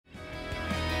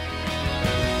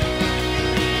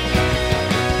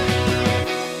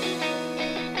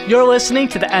You're listening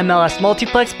to the MLS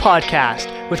Multiplex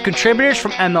podcast with contributors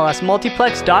from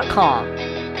MLSMultiplex.com.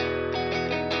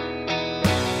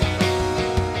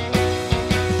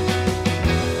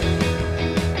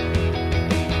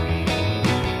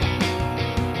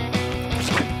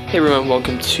 Hey everyone,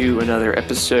 welcome to another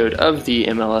episode of the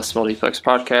MLS Multiplex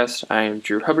podcast. I am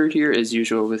Drew Hubbard here as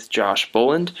usual with Josh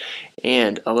Boland,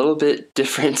 and a little bit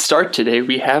different start today.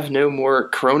 We have no more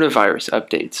coronavirus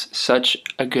updates. Such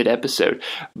a good episode.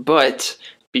 But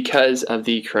because of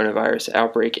the coronavirus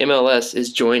outbreak, MLS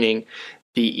is joining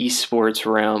the esports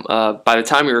realm. By the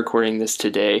time we're recording this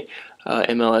today,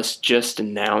 MLS just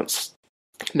announced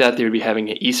that they would be having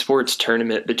an esports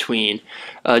tournament between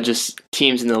just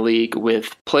teams in the league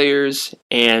with players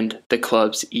and the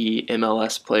club's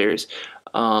MLS players.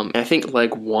 And I think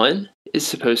leg one is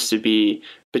supposed to be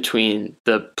between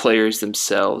the players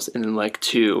themselves, and then leg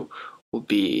two will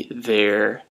be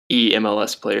their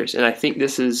MLS players. And I think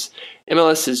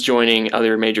MLS is joining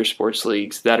other major sports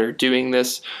leagues that are doing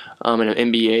this. And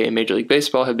NBA and Major League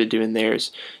Baseball have been doing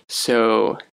theirs.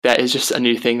 So that is just a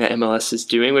new thing that MLS is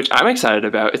doing, which I'm excited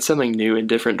about. It's something new and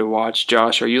different to watch.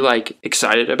 Josh, are you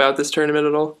excited about this tournament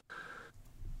at all?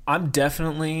 I'm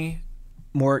definitely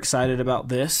more excited about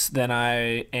this than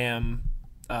I am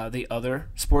the other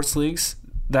sports leagues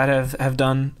that have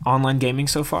done online gaming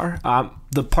so far.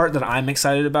 The part that I'm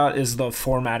excited about is the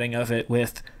formatting of it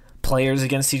with players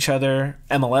against each other,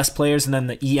 MLS players, and then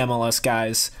the MLS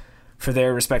guys for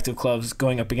their respective clubs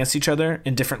going up against each other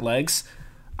in different legs.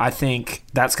 I think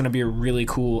that's going to be a really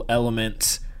cool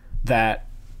element that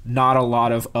not a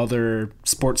lot of other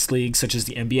sports leagues, such as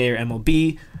the NBA or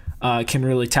MLB, can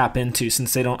really tap into,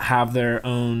 since they don't have their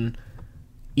own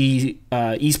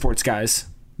esports guys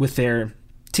with their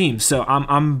teams. So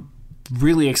I'm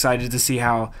really excited to see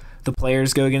how the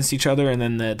players go against each other, and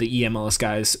then the MLS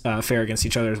guys fare against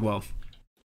each other as well.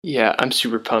 Yeah, I'm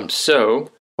super pumped.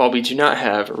 So while we do not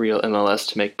have real MLS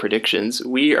to make predictions,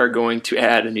 we are going to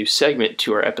add a new segment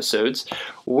to our episodes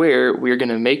where we're going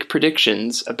to make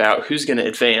predictions about who's going to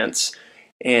advance.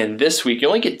 And this week, you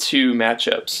only get 2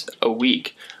 matchups a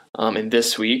week. And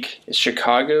this week is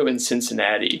Chicago and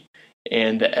Cincinnati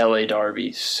and the LA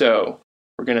Derby. So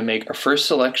we're going to make our first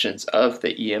selections of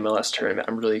the EMLS tournament.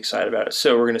 I'm really excited about it.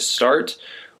 So we're going to start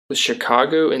with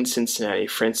Chicago and Cincinnati.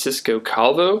 Francisco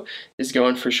Calvo is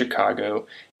going for Chicago,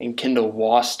 and Kendall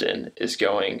Waston is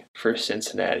going for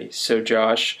Cincinnati. So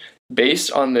Josh,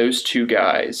 based on those 2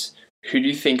 guys, who do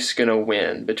you think is going to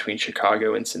win between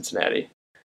Chicago and Cincinnati?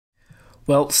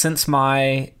 Well, since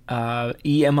my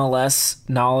EMLS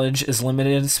knowledge is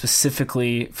limited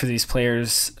specifically for these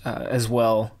players as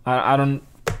well, I don't,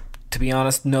 to be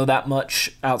honest, know that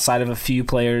much outside of a few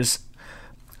players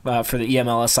for the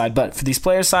EMLS side. But for these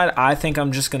players' side, I think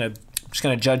I'm just gonna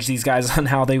judge these guys on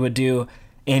how they would do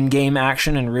in-game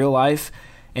action in real life.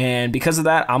 And because of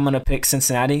that, I'm going to pick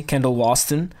Cincinnati, Kendall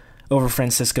Waston, over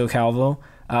Francisco Calvo.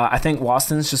 I think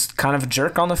Waston's just kind of a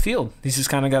jerk on the field. He's just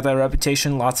kind of got that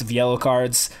reputation, lots of yellow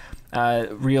cards,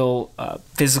 real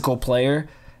physical player,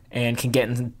 and can get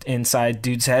inside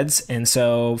dudes' heads. And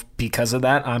so because of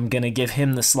that, I'm going to give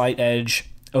him the slight edge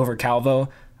over Calvo.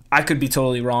 I could be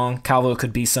totally wrong. Calvo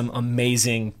could be some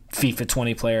amazing FIFA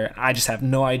 20 player. I just have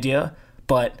no idea.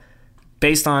 But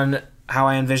based on how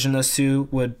I envision those two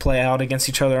would play out against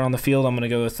each other on the field, I'm going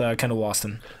to go with Kendall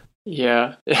Waston.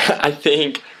 Yeah,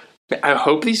 I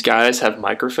hope these guys have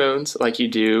microphones like you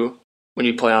do when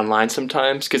you play online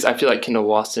sometimes, because I feel like Kendall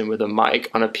Waston with a mic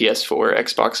on a PS4 or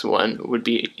Xbox One would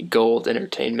be gold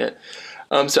entertainment.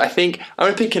 So I think I'm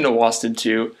going to pick Kendall Waston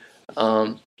too.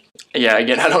 Yeah,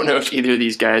 again, I don't know if either of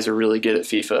these guys are really good at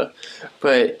FIFA,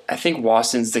 but I think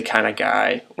Waston's the kind of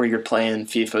guy where you're playing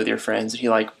FIFA with your friends and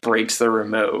he breaks the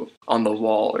remote on the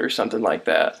wall or something like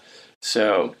that.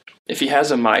 So if he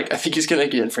has a mic, I think he's going to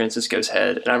get in Francisco's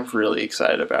head, and I'm really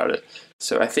excited about it.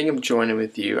 So I think I'm joining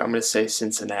with you. I'm going to say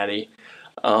Cincinnati.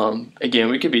 Again,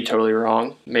 we could be totally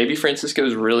wrong. Maybe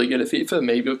Francisco's really good at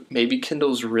FIFA. Maybe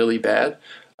Kendall's really bad.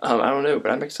 I don't know,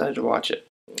 but I'm excited to watch it.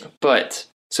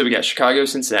 So we got Chicago,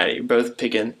 Cincinnati, both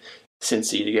picking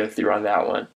Cincy to go through on that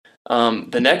one.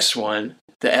 The next one,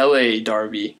 the LA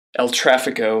Derby, El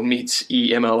Tráfico meets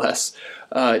EMLS.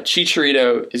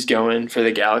 Chicharito is going for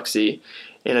the Galaxy,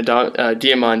 and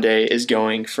Diamande is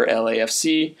going for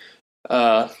LAFC.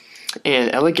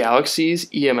 And LA Galaxy's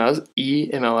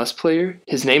EMLS player,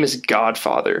 his name is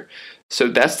Godfather. So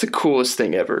that's the coolest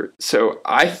thing ever. So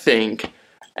I think...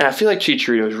 And I feel like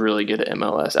Chicharito is really good at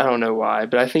MLS. I don't know why,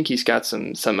 but I think he's got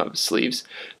some up his sleeves.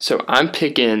 So I'm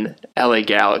picking LA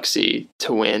Galaxy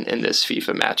to win in this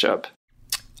FIFA matchup.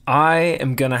 I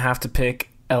am going to have to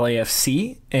pick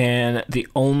LAFC, and the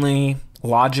only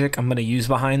logic I'm going to use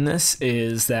behind this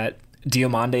is that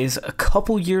Diomande's a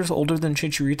couple years older than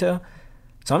Chicharito.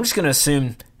 So I'm just going to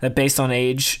assume that based on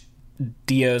age,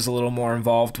 Dio's a little more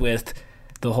involved with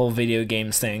the whole video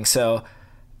games thing. So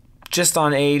just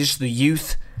on age, the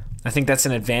youth, I think that's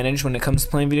an advantage when it comes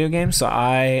to playing video games. So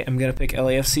I am going to pick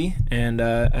LAFC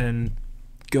and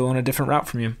go on a different route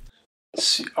from you.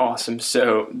 Awesome.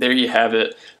 So there you have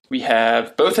it. We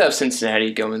both have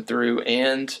Cincinnati going through,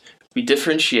 and we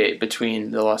differentiate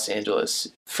between the Los Angeles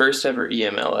first ever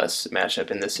EMLS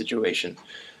matchup in this situation.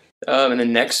 And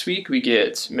then next week we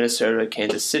get Minnesota,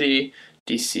 Kansas City,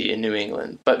 DC, and New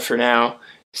England. But for now,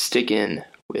 stick in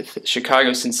with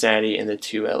Chicago, Cincinnati, and the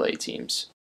 2 LA teams.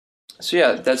 So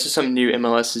yeah, that's just something new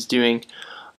MLS is doing,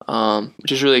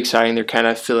 which is really exciting. They're kind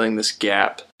of filling this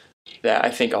gap that I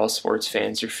think all sports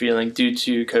fans are feeling due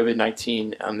to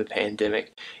COVID-19, the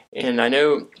pandemic. And I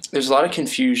know there's a lot of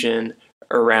confusion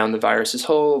around the virus as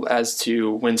whole as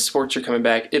to when sports are coming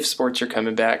back, if sports are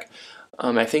coming back.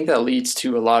 I think that leads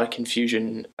to a lot of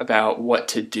confusion about what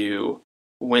to do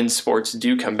when sports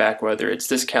do come back, whether it's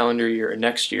this calendar year or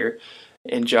next year.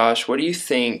 And Josh, what do you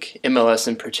think, MLS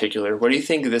in particular, what do you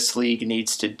think this league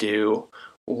needs to do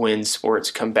when sports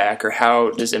come back, or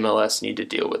how does MLS need to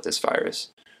deal with this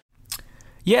virus?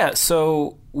 Yeah,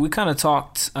 so we kind of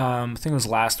talked, I think it was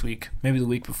last week, maybe the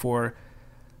week before,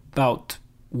 about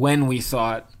when we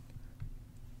thought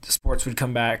the sports would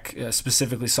come back,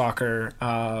 specifically soccer.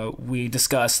 We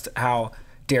discussed how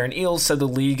Darren Eales said the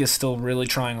league is still really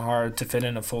trying hard to fit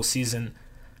in a full season.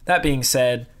 That being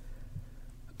said,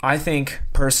 I think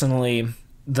personally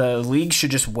the league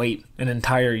should just wait an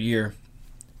entire year.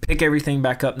 Pick everything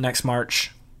back up next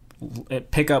March.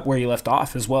 Pick up where you left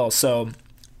off as well. So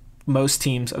most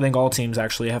teams, I think all teams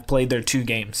actually, have played their 2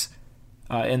 games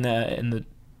in the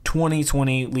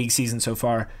 2020 league season so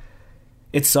far.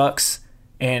 It sucks,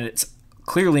 and it's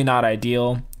clearly not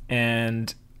ideal,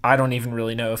 and I don't even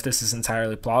really know if this is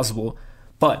entirely plausible.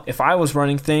 But if I was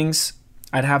running things,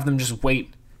 I'd have them just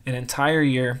wait an entire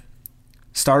year,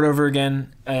 start over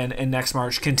again, and next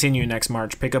March, continue next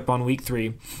March, pick up on week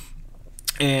 3.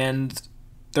 And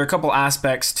there are a couple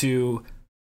aspects to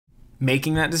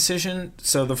making that decision.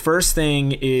 So the first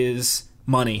thing is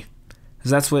money,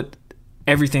 because that's what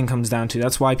everything comes down to.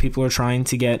 That's why people are trying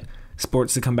to get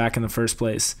sports to come back in the first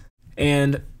place.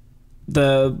 And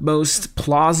the most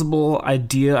plausible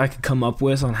idea I could come up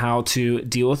with on how to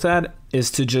deal with that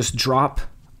is to just drop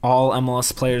all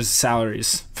MLS players'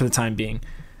 salaries for the time being.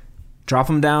 Drop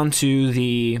them down to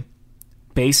the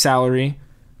base salary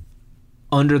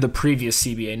under the previous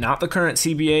CBA, not the current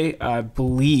CBA. I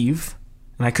believe,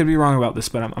 and I could be wrong about this,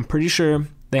 but I'm pretty sure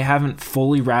they haven't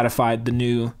fully ratified the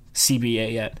new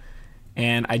CBA yet.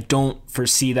 And I don't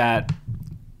foresee that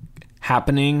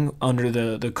happening under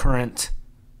the current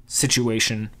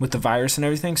situation with the virus and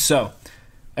everything. So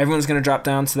everyone's going to drop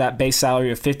down to that base salary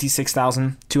of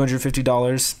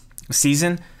 $56,250 a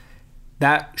season.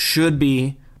 That should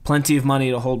be plenty of money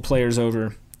to hold players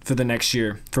over for the next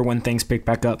year for when things pick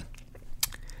back up.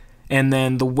 And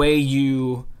then the way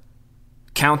you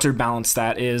counterbalance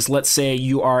that is, let's say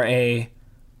you are a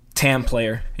TAM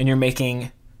player and you're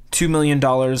making $2 million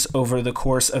over the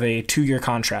course of a 2-year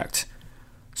contract.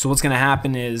 So what's going to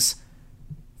happen is,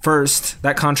 first,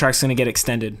 that contract's going to get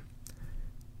extended.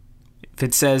 If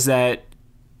it says that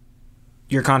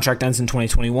your contract ends in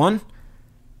 2021,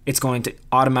 it's going to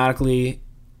automatically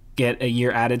get a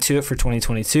year added to it for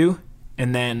 2022.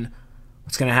 And then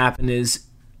what's going to happen is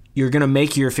you're going to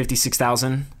make your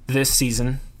 $56,000 this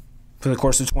season for the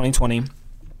course of 2020.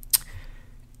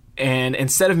 And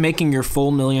instead of making your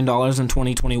full $1 million in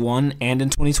 2021 and in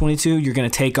 2022, you're going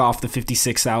to take off the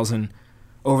 $56,000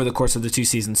 over the course of the 2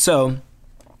 seasons. So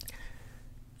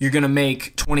you're going to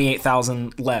make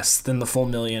 $28,000 less than the full $1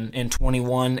 million in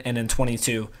 21 and in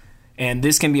 22. And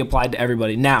this can be applied to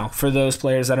everybody. Now, for those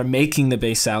players that are making the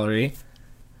base salary,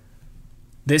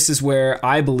 this is where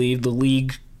I believe the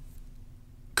league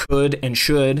could and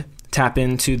should tap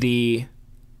into the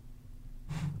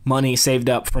money saved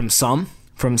up from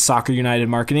Soccer United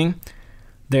Marketing.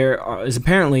 There is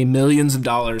apparently millions of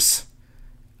dollars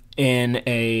in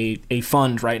a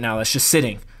fund right now that's just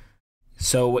sitting.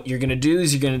 So what you're going to do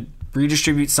is you're going to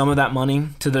redistribute some of that money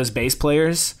to those base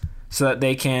players so that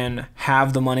they can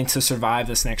have the money to survive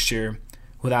this next year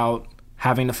without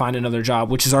having to find another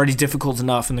job, which is already difficult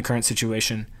enough in the current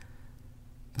situation.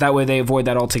 That way they avoid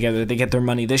that altogether. They get their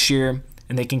money this year,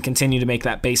 and they can continue to make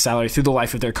that base salary through the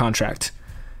life of their contract.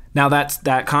 Now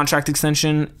that contract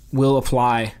extension will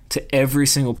apply to every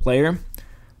single player.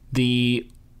 The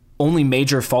only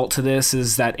major fault to this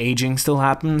is that aging still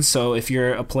happens. So if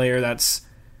you're a player that's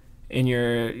in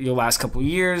your last couple of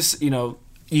years, you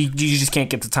just can't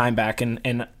get the time back,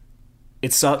 and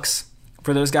it sucks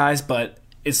for those guys, but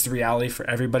it's the reality for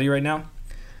everybody right now.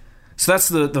 So that's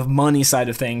the money side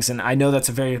of things, and I know that's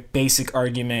a very basic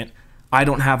argument. I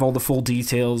don't have all the full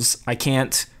details. I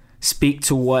can't speak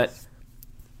to what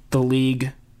the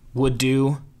league would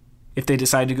do if they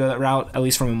decide to go that route, at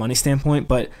least from a money standpoint,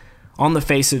 but on the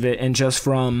face of it, and just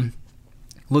from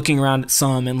looking around at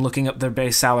some and looking up their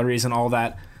base salaries and all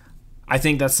that, I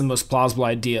think that's the most plausible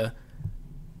idea.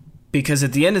 Because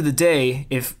at the end of the day,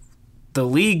 if the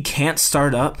league can't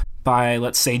start up by,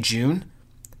 let's say, June,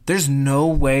 there's no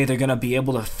way they're going to be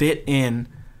able to fit in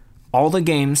all the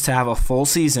games to have a full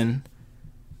season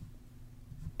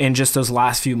in just those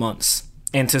last few months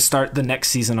and to start the next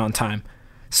season on time.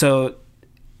 So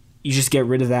you just get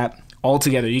rid of that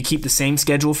altogether. You keep the same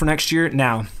schedule for next year.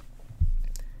 Now,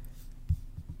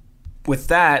 with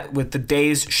the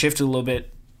days shifted a little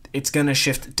bit, it's going to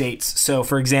shift dates. So,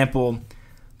 for example,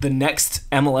 the next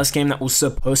MLS game that was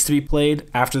supposed to be played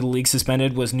after the league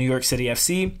suspended was New York City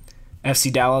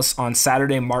FC Dallas on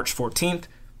Saturday, March 14th.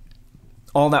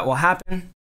 All that will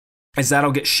happen is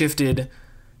that'll get shifted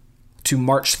to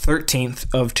March 13th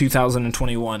of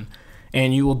 2021.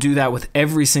 And you will do that with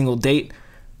every single date.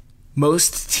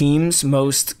 Most teams,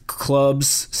 most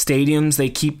clubs, stadiums, they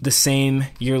keep the same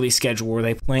yearly schedule where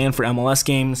they plan for MLS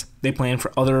games, they plan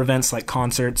for other events like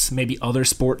concerts, maybe other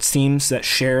sports teams that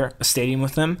share a stadium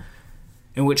with them,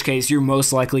 in which case you're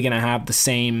most likely going to have the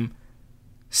same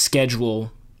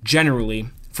schedule generally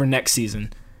for next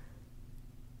season.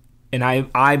 And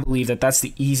I believe that that's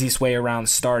the easiest way around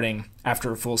starting after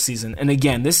a full season. And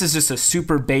again, this is just a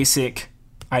super basic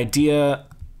idea.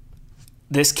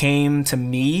 This came to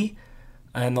me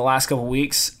in the last couple of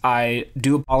weeks. I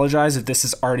do apologize if this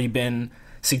has already been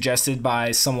suggested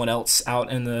by someone else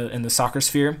out in the soccer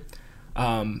sphere.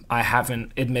 I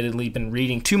haven't admittedly been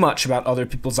reading too much about other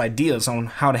people's ideas on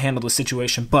how to handle the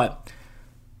situation, but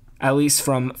at least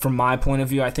from my point of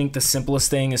view, I think the simplest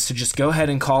thing is to just go ahead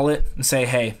and call it and say,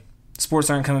 hey, sports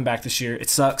aren't coming back this year. It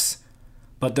sucks,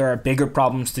 but there are bigger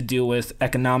problems to deal with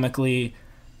economically,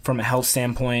 from a health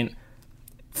standpoint,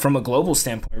 from a global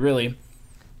standpoint, really.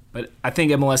 But I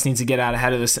think MLS needs to get out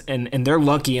ahead of this, and they're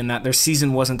lucky in that their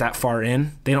season wasn't that far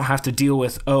in. They don't have to deal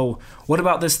with, what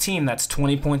about this team that's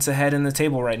 20 points ahead in the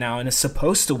table right now and is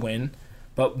supposed to win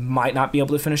but might not be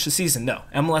able to finish the season? No,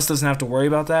 MLS doesn't have to worry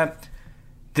about that.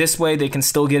 This way they can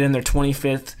still get in their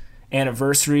 25th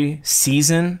anniversary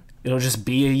season. It'll just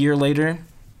be a year later,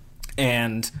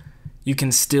 and you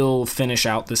can still finish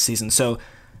out this season. So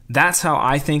that's how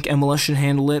I think MLS should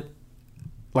handle it.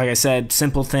 Like I said,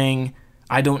 simple thing.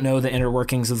 I don't know the inner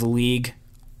workings of the league.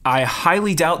 I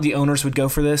highly doubt the owners would go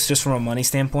for this just from a money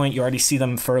standpoint. You already see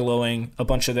them furloughing a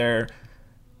bunch of their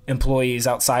employees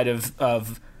outside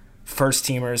of first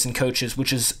teamers and coaches,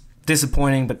 which is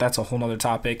disappointing, but that's a whole nother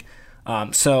topic.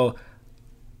 So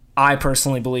I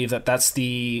personally believe that that's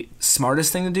the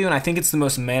smartest thing to do, and I think it's the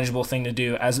most manageable thing to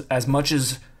do, as much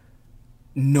as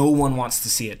no one wants to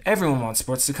see it. Everyone wants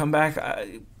sports to come back.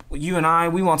 You and I,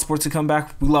 we want sports to come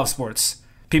back. We love sports.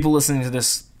 People listening to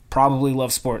this probably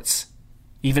love sports,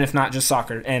 even if not just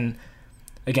soccer. And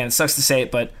again, it sucks to say it,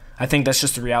 but I think that's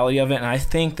just the reality of it, and I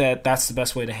think that that's the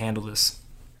best way to handle this.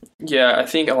 Yeah, I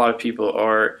think a lot of people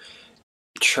are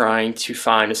trying to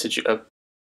find a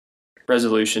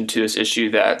resolution to this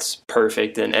issue that's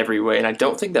perfect in every way, and I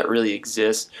don't think that really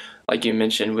exists. Like you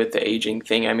mentioned with the aging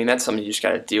thing, I mean, that's something you just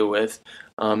got to deal with.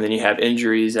 Then you have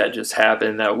injuries that just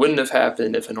happen that wouldn't have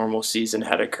happened if a normal season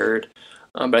had occurred.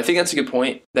 But I think that's a good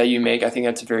point that you make. I think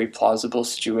that's a very plausible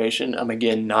situation.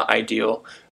 Again, not ideal,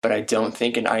 but I don't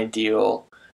think an ideal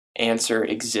answer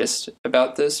exists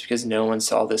about this because no one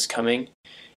saw this coming.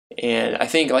 And I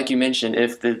think, like you mentioned,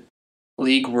 if the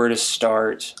league were to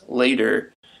start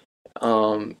later,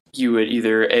 you would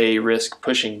either risk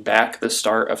pushing back the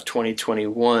start of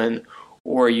 2021,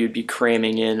 or you'd be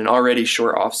cramming in an already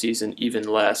short offseason even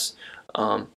less,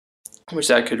 which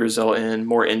that could result in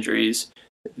more injuries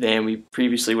than we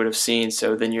previously would have seen.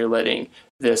 So then you're letting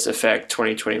this affect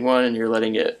 2021, and you're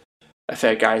letting it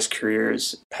affect guys'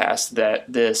 careers past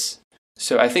this.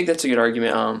 So I think that's a good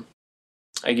argument.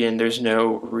 Again, there's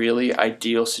no really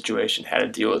ideal situation how to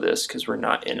deal with this because we're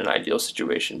not in an ideal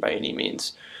situation by any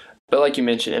means. But like you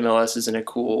mentioned, MLS is in a a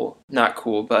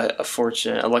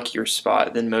luckier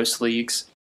spot than most leagues,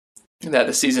 that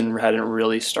the season hadn't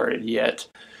really started yet,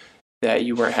 that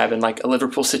you weren't having like a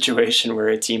Liverpool situation where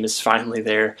a team is finally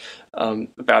there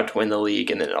about to win the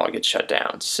league and then it all gets shut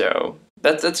down. So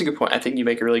that's a good point. I think you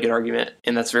make a really good argument,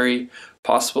 and that's very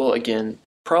possible. Again,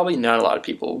 probably not a lot of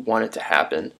people want it to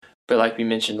happen, But like we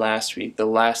mentioned last week, the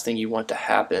last thing you want to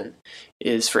happen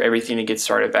is for everything to get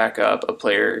started back up, a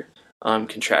player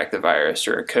contract the virus,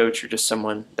 or a coach or just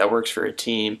someone that works for a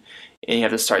team, and you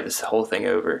have to start this whole thing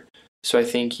over. So I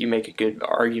think you make a good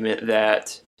argument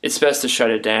that it's best to shut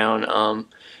it down,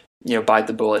 bite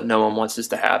the bullet. No one wants this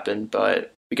to happen,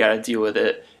 but we got to deal with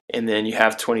it. And then you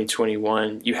have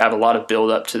 2021. You have a lot of build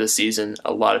up to the season.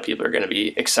 A lot of people are going to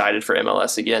be excited for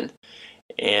MLS again.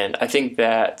 And I think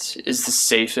that is the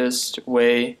safest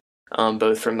way,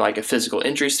 both from like a physical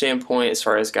injury standpoint, as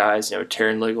far as guys,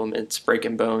 tearing ligaments,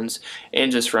 breaking bones, and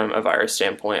just from a virus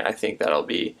standpoint. I think that'll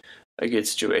be a good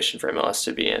situation for MLS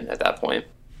to be in at that point.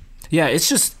 Yeah, it's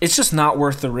just not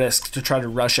worth the risk to try to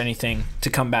rush anything to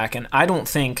come back. And I don't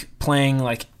think playing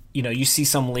like, you see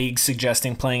some leagues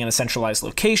suggesting playing in a centralized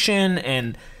location.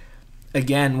 And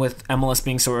again, with MLS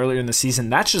being so earlier in the season,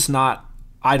 that's just not,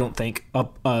 I don't think,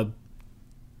 a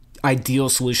ideal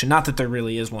solution. Not that there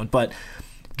really is one, but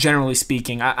generally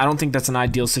speaking, I don't think that's an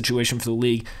ideal situation for the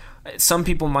league. Some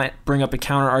people might bring up a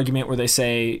counter argument where they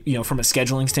say, from a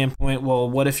scheduling standpoint, well,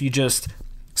 what if you just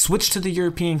switch to the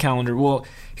European calendar? Well,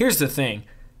 here's the thing.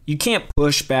 You can't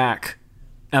push back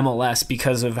MLS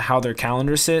because of how their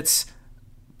calendar sits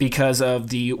because of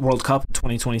the World Cup in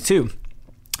 2022.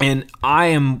 And I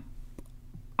am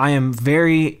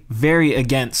very, very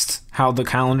against how the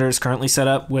calendar is currently set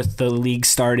up, with the league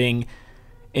starting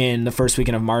in the first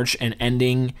weekend of March and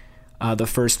ending the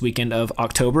first weekend of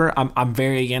October. I'm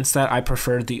very against that. I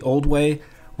prefer the old way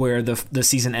where the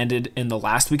season ended in the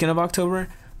last weekend of October.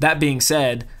 That being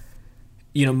said,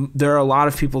 there are a lot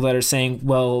of people that are saying,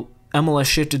 well, MLS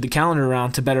shifted the calendar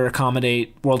around to better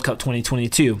accommodate World Cup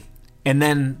 2022. And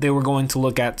then they were going to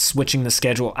look at switching the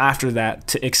schedule after that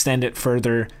to extend it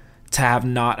further to have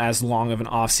not as long of an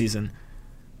off season,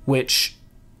 which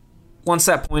once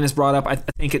that point is brought up, I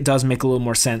think it does make a little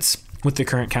more sense with the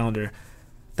current calendar.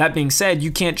 That being said,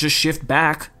 you can't just shift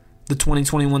back the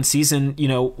 2021 season.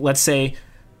 Let's say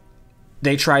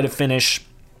they try to finish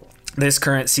this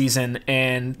current season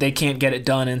and they can't get it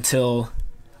done until,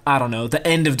 the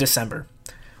end of December.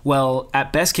 Well,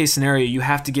 at best case scenario, you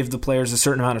have to give the players a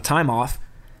certain amount of time off.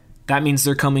 That means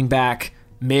they're coming back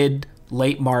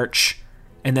late March,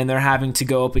 and then they're having to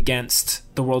go up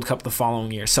against the World Cup the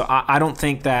following year. So I don't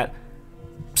think that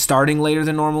starting later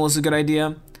than normal is a good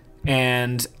idea,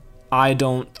 and I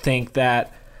don't think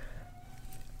that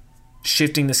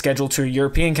shifting the schedule to a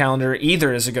European calendar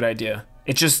either is a good idea.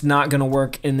 It's just not going to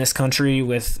work in this country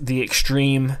with the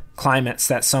extreme climates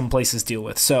that some places deal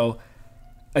with. So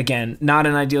again, not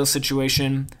an ideal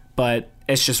situation, but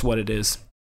it's just what it is.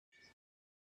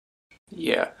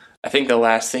 Yeah, I think the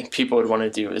last thing people would want to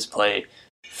do is play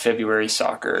February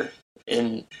soccer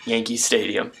in Yankee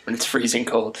Stadium when it's freezing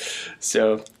cold.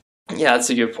 So, yeah, that's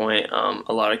a good point.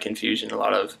 A lot of confusion, a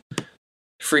lot of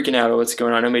freaking out at what's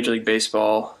going on. I know Major League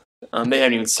Baseball, they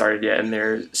haven't even started yet, and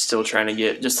they're still trying to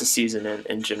get just the season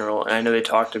in general. And I know they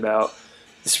talked about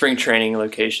the spring training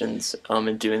locations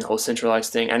and doing the whole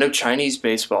centralized thing. I know Chinese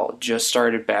baseball just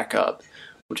started back up,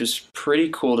 which is pretty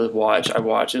cool to watch. It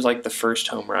was like the first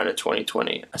home run of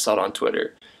 2020. I saw it on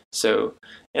Twitter. So,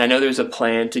 and I know there's a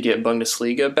plan to get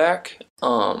Bundesliga back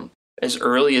as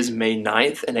early as May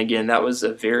 9th. And again, that was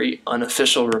a very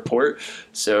unofficial report.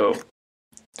 So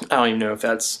I don't even know if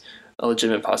that's a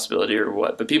legitimate possibility or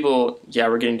what. But people,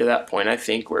 we're getting to that point, I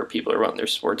think, where people are wanting their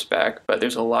sports back. But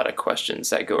there's a lot of questions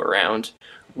that go around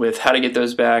with how to get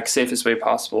those back, safest way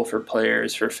possible for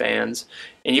players, for fans,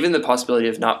 and even the possibility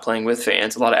of not playing with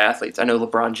fans. A lot of athletes, I know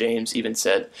LeBron James even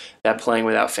said that playing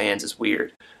without fans is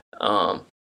weird.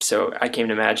 So I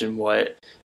can't imagine what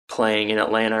playing in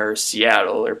Atlanta or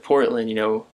Seattle or Portland,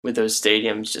 with those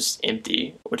stadiums just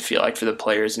empty, would feel like for the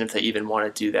players, and if they even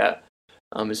want to do that.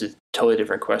 Is a totally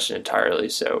different question entirely.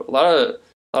 So a lot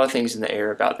of things in the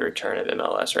air about the return of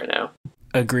MLS right now.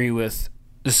 Agree with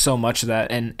so much of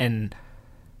that, and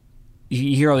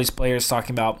you hear all these players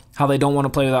talking about how they don't want to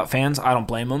play without fans. I don't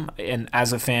blame them. And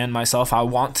as a fan myself, I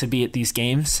want to be at these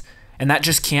games, and that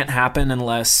just can't happen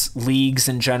unless leagues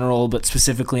in general, but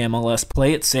specifically MLS,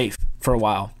 play it safe for a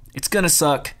while. It's gonna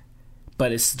suck,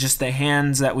 but it's just the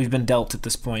hands that we've been dealt at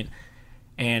this point,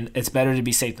 and it's better to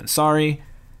be safe than sorry.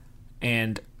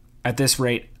 And at this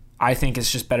rate, I think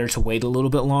it's just better to wait a little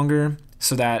bit longer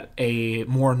so that a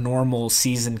more normal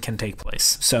season can take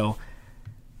place. So,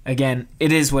 again,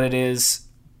 it is what it is.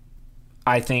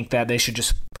 I think that they should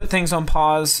just put things on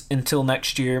pause until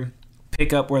next year,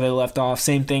 pick up where they left off.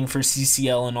 Same thing for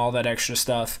CCL and all that extra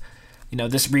stuff.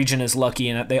 This region is lucky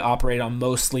in that they operate on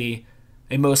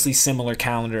a mostly similar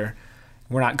calendar.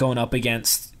 We're not going up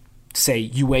against, say,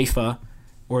 UEFA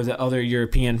or the other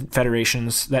European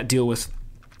federations that deal with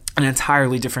an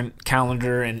entirely different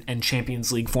calendar and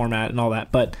Champions League format and all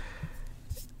that. But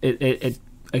it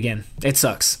again, it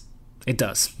sucks. It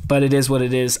does. But it is what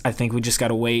it is. I think we just got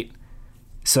to wait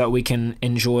so that we can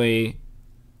enjoy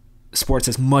sports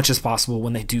as much as possible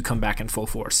when they do come back in full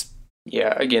force.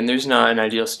 Yeah, again, there's not an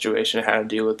ideal situation of how to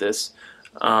deal with this.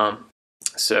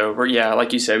 So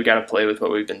like you said, we got to play with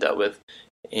what we've been dealt with,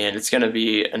 and it's going to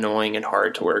be annoying and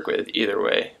hard to work with either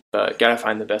way, but got to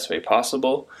find the best way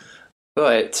possible.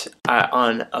 But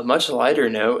on a much lighter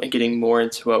note and getting more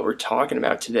into what we're talking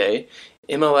about today,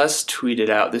 MLS tweeted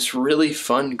out this really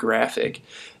fun graphic.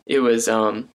 It was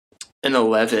an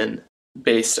 11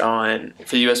 based on,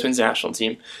 for the U.S. Men's National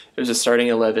Team, it was a starting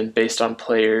 11 based on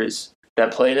players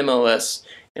that play in MLS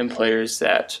and players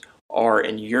that are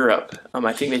in Europe.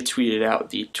 I think they tweeted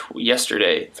out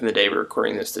yesterday, from the day we're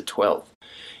recording this, the 12th.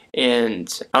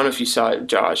 And I don't know if you saw it,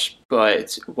 Josh,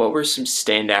 but what were some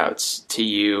standouts to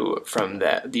you from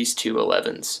these two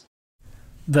 11s?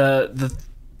 The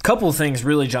couple of things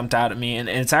really jumped out at me, and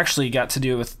it's actually got to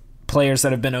do with players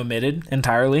that have been omitted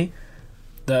entirely.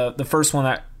 The first one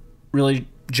that really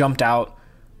jumped out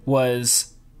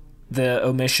was the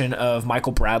omission of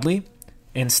Michael Bradley.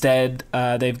 Instead,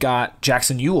 they've got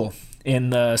Jackson Ewell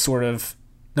in the sort of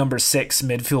number 6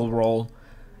 midfield role,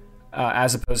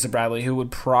 as opposed to Bradley, who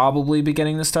would probably be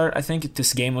getting the start, I think, if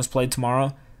this game was played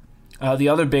tomorrow. The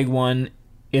other big one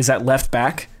is at left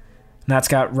back, and that's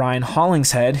got Ryan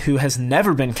Hollingshead, who has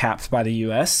never been capped by the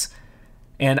U.S.,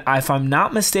 and if I'm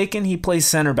not mistaken, he plays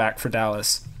center back for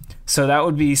Dallas. So that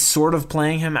would be sort of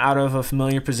playing him out of a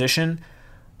familiar position.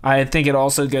 I think it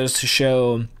also goes to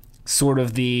show sort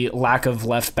of the lack of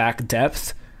left back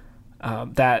depth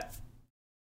that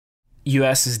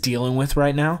U.S. is dealing with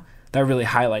right now. That really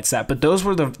highlights that. But those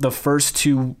were the first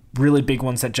two really big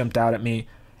ones that jumped out at me.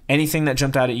 Anything that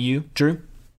jumped out at you, Drew?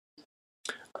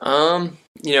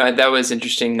 That was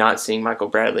interesting not seeing Michael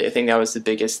Bradley. I think that was the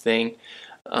biggest thing.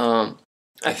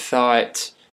 I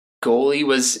thought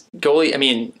goalie, I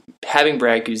mean, having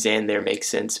Brad Guzan there makes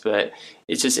sense, but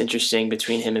it's just interesting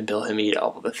between him and Bill Hamid,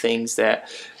 all of the things that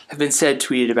have been said,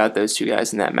 tweeted about those two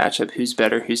guys in that matchup, who's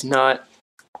better, who's not.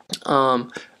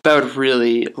 But I would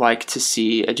really like to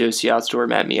see a Josie Altidore,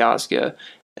 Matt Miazga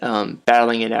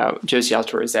battling it out. Josie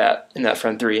Altidore is in that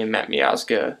front three, and Matt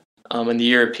Miazga in the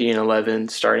European 11,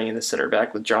 starting in the center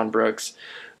back with John Brooks.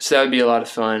 So that would be a lot of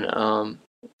fun.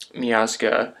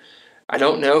 Miazga, I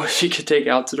don't know if he could take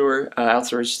Altidore.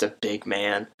 Altidore is just a big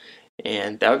man,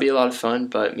 and that would be a lot of fun.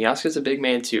 But Miazga's a big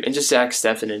man too, and just Zach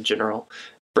Steffen in general.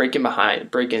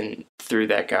 Breaking through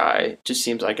that guy just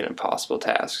seems like an impossible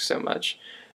task so much.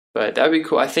 But that would be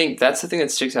cool. I think that's the thing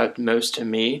that sticks out most to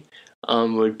me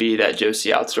would be that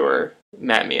Josie Altidore,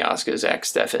 Matt Miazga, Zach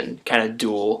Steffen kind of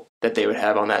duel that they would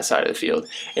have on that side of the field.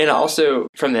 And also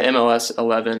from the MLS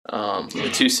 11, the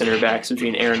two center backs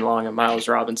between Aaron Long and Miles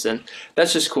Robinson.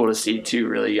 That's just cool to see two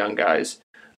really young guys.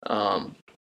 I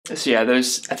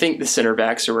think the center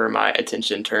backs are where my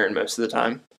attention turned most of the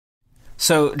time.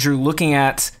 So, Drew, looking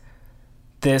at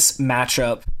this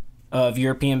matchup of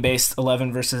European-based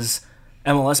 11 versus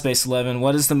MLS-based 11,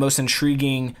 what is the most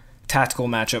intriguing tactical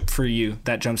matchup for you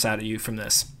that jumps out at you from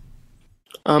this?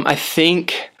 I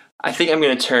think I'm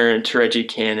going to turn to Reggie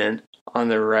Cannon on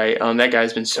the right. That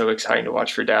guy's been so exciting to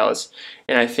watch for Dallas,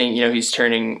 and I think he's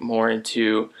turning more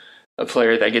into a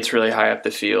player that gets really high up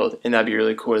the field, and that'd be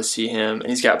really cool to see him.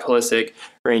 And he's got Pulisic,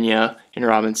 Reina, and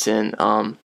Robinson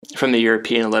from the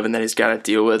European 11 that he's got to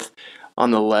deal with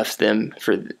on the left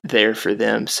for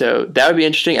them. So that would be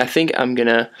interesting. I think I'm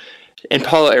gonna. And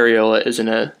Paulo Arriola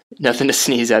isn't nothing to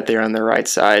sneeze at there on the right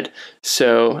side.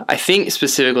 So I think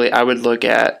specifically I would look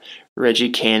at Reggie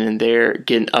Cannon there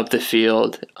getting up the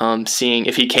field, seeing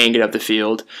if he can get up the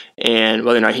field, and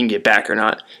whether or not he can get back or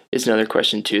not is another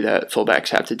question too that fullbacks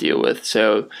have to deal with.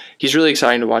 So he's really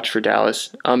exciting to watch for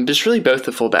Dallas. Just really both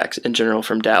the fullbacks in general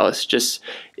from Dallas, just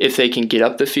if they can get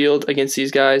up the field against these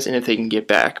guys and if they can get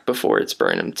back before it's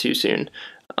burning them too soon.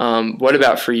 What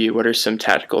about for you? What are some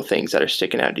tactical things that are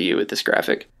sticking out to you with this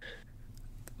graphic?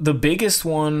 The biggest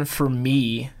one for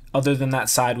me, other than that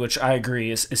side, which I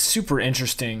agree is super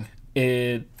interesting,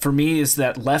 for me is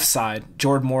that left side.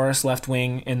 Jordan Morris, left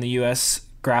wing in the U.S.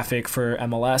 graphic for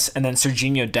MLS, and then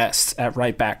Serginho Dest at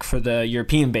right back for the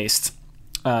European-based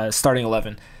starting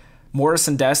 11. Morris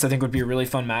and Dest, I think, would be a really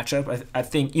fun matchup. I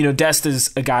think, Dest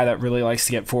is a guy that really likes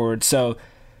to get forward, so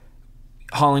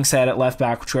Hollingshead at left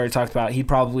back, which we already talked about, he'd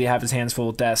probably have his hands full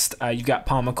with Dest. You've got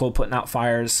Pomykal putting out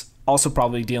fires, also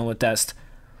probably dealing with Dest.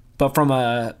 But from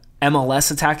a MLS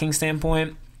attacking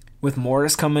standpoint, with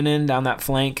Morris coming in down that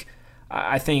flank,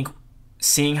 I think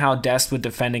seeing how Dest would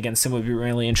defend against him would be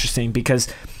really interesting because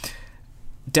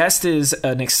Dest is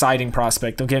an exciting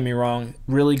prospect, don't get me wrong.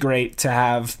 Really great to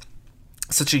have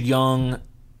such a young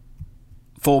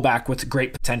fullback with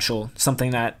great potential,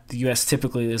 something that the U.S.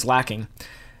 typically is lacking.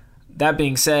 That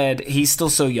being said, he's still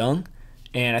so young,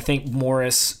 and I think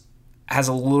Morris has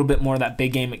a little bit more of that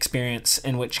big game experience,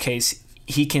 in which case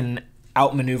he can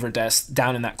outmaneuver Dest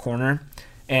down in that corner.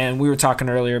 And we were talking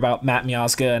earlier about Matt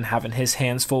Miazga and having his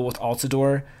hands full with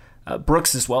Altidore.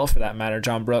 Brooks as well, for that matter,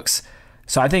 John Brooks.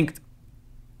 So I think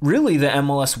really the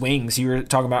MLS wings, you were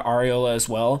talking about Arriola as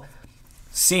well.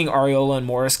 Seeing Arriola and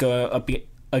Morris go up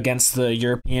against the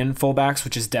European fullbacks,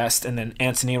 which is Dest, and then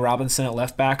Anthony Robinson at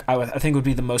left back, I think would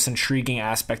be the most intriguing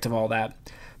aspect of all that,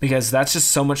 because that's just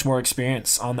so much more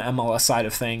experience on the MLS side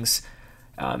of things,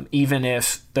 even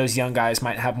if those young guys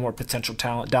might have more potential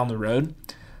talent down the road.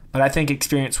 But I think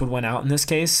experience would win out in this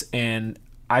case, and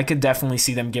I could definitely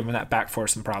see them giving that back for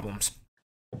some problems.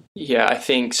 Yeah, I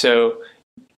think so.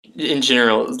 In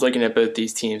general, looking at both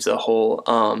these teams as a whole,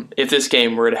 if this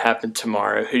game were to happen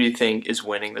tomorrow, who do you think is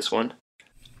winning this one?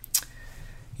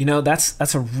 You know,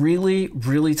 that's a really,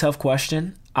 really tough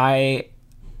question. I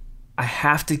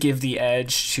have to give the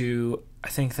edge to, I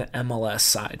think, the MLS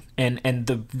side. And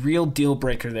the real deal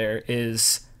breaker there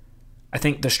is, I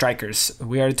think, the strikers.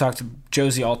 We already talked to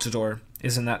Josie Altidore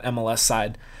is in that MLS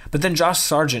side. But then Josh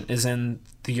Sargent is in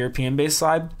the European-based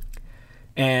side.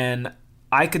 And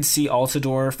I could see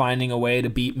Altidore finding a way to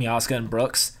beat Miazga and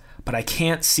Brooks, but I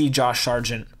can't see Josh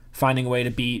Sargent finding a way to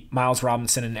beat Miles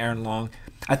Robinson and Aaron Long.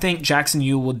 I think Jackson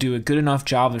Yu will do a good enough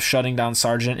job of shutting down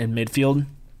Sargent in midfield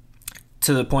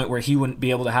to the point where he wouldn't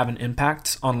be able to have an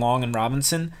impact on Long and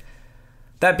Robinson.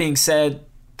 That being said,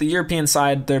 the European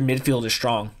side, their midfield is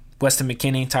strong. Weston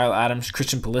McKennie, Tyler Adams,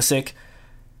 Christian Pulisic.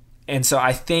 And so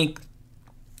I think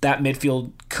that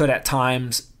midfield could at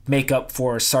times make up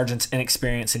for Sargent's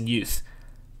inexperience and youth.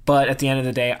 But at the end of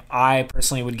the day, I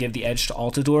personally would give the edge to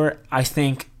Altidore. I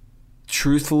think,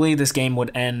 truthfully, this game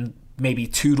would end maybe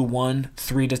 2-1,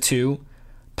 3-2,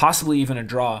 possibly even a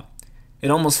draw.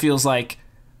 It almost feels like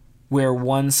where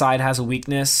one side has a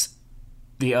weakness,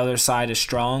 the other side is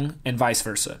strong, and vice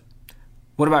versa.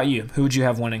 What about you? Who would you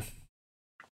have winning?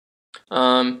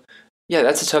 Yeah,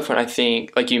 that's a tough one. I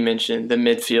think, like you mentioned, the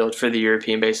midfield for the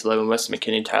European-based 11, Weston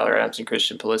McKennie, Tyler Adams, and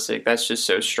Christian Pulisic, that's just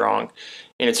so strong.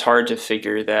 And it's hard to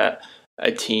figure that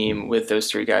a team with those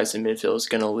three guys in midfield is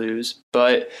going to lose.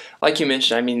 But like you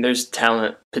mentioned, I mean, there's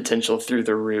talent potential through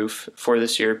the roof for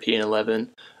this European 11.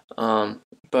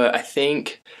 But I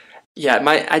think,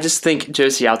 I just think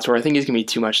Josie Altidore, I think he's going to be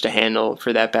too much to handle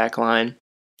for that back line,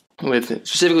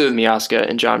 specifically with Miazga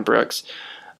and John Brooks.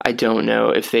 I don't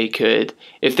know if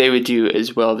they would do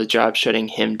as well the job shutting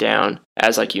him down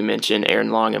as, like you mentioned, Aaron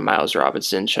Long and Miles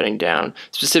Robinson shutting down,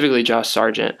 specifically Josh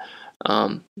Sargent.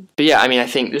 But yeah, I mean, I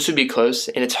think this would be close,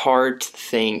 and it's hard to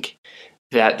think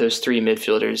that those three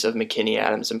midfielders of McKennie,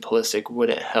 Adams, and Pulisic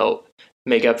wouldn't help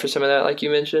make up for some of that, like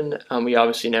you mentioned. We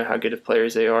obviously know how good of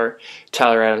players they are.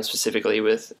 Tyler Adams specifically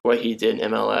with what he did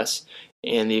in MLS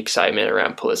and the excitement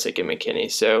around Pulisic and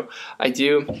McKennie. So I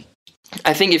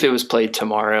think if it was played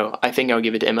tomorrow, I think I'll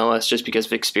give it to MLS just because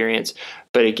of experience.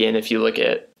 But again, if you look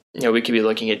at, we could be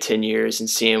looking at 10 years and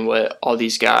seeing what all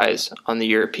these guys on the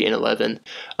European 11,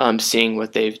 seeing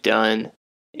what they've done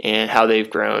and how they've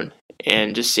grown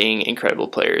and just seeing incredible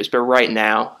players. But right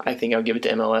now, I think I'll give it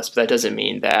to MLS, but that doesn't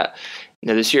mean that,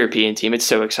 this European team, it's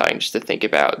so exciting just to think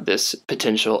about this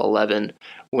potential 11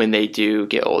 when they do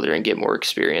get older and get more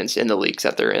experience in the leagues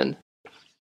that they're in.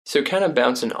 So kind of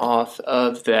bouncing off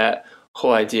of that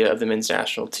whole idea of the men's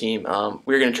national team,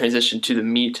 we're going to transition to the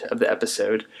meat of the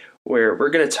episode, where we're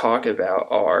going to talk about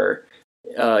our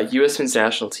U.S. men's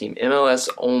national team, MLS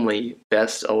only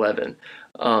best 11.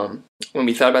 When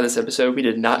we thought about this episode, we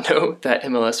did not know that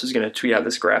MLS was going to tweet out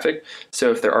this graphic.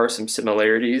 So if there are some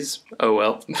similarities, oh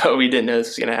well. But we didn't know this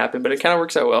was going to happen, but it kind of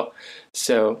works out well.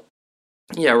 So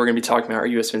yeah, we're going to be talking about our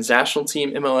U.S. men's national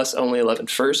team, MLS only 11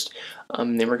 first.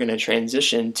 Then we're going to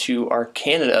transition to our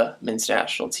Canada men's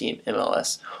national team,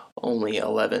 MLS only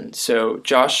 11. So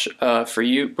Josh, for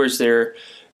you,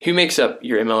 who makes up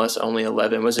your MLS only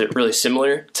 11? Was it really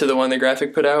similar to the one the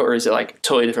graphic put out, or is it like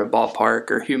totally different ballpark,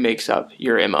 or who makes up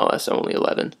your MLS only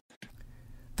 11?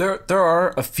 There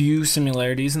are a few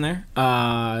similarities in there.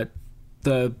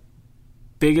 The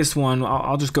biggest one,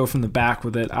 I'll just go from the back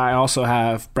with it. I also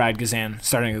have Brad Guzan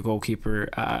starting a goalkeeper.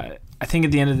 I think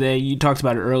at the end of the day, you talked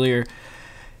about it earlier,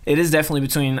 it is definitely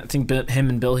between, I think, him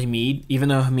and Bill Hamid, even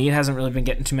though Hamid hasn't really been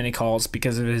getting too many calls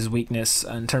because of his weakness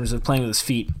in terms of playing with his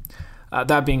feet.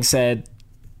 That being said,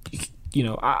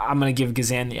 I'm going to give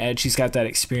Guzan the edge. He's got that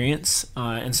experience.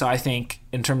 And so I think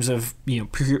in terms of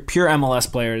pure MLS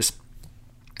players,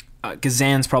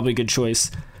 Gazan's probably a good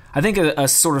choice. I think a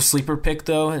sort of sleeper pick,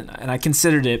 though, and I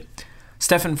considered it,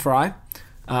 Stephen Fry.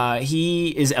 He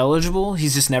is eligible.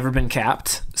 He's just never been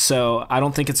capped. So I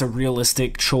don't think it's a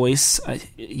realistic choice.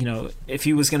 If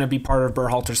he was going to be part of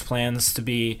Berhalter's plans to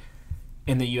be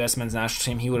in the U.S. men's national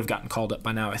team, he would have gotten called up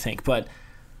by now, I think. But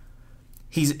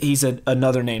he's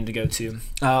another name to go to.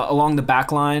 Along the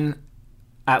back line,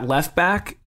 at left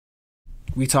back,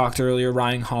 we talked earlier,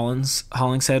 Ryan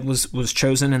Hollingshead was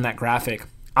chosen in that graphic.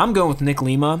 I'm going with Nick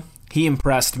Lima. He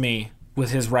impressed me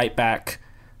with his right back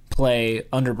play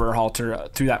under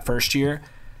Berhalter through that first year.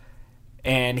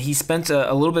 And he spent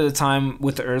a little bit of time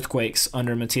with the Earthquakes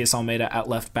under Matias Almeida at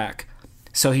left back.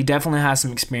 So he definitely has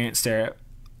some experience there.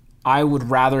 I would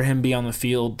rather him be on the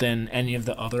field than any of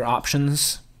the other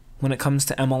options when it comes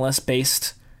to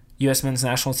MLS-based U.S. men's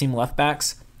national team left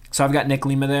backs. So I've got Nick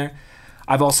Lima there.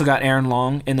 I've also got Aaron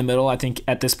Long in the middle. I think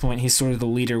at this point he's sort of the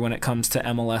leader when it comes to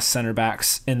MLS center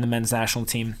backs in the men's national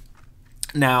team.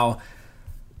 Now,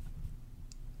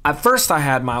 at first I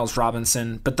had Miles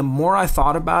Robinson, but the more I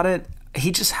thought about it,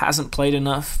 he just hasn't played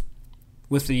enough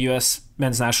with the U.S.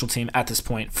 men's national team at this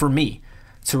point for me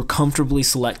to comfortably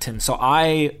select him. So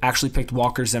I actually picked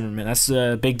Walker Zimmerman. That's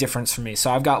a big difference for me.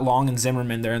 So I've got Long and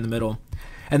Zimmerman there in the middle.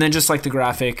 And then just like the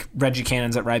graphic, Reggie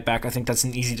Cannon's at right back. I think that's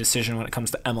an easy decision when it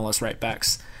comes to MLS right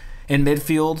backs. In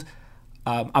midfield,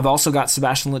 I've also got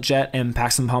Sebastian Lletget and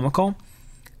Paxton Pomykal,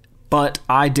 but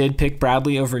I did pick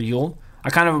Bradley over Yule. I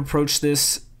kind of approached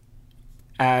this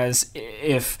as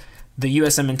if the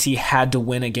USMNT had to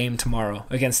win a game tomorrow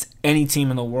against any team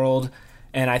in the world,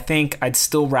 and I think I'd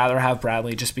still rather have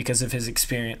Bradley just because of his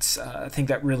experience. I think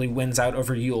that really wins out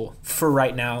over Yule for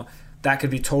right now. That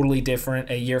could be totally different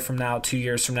a year from now, 2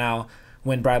 years from now,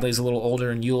 when Bradley's a little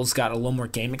older and Yule's got a little more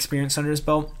game experience under his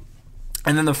belt.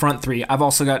 And then the front three, I've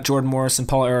also got Jordan Morris and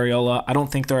Paul Arriola. I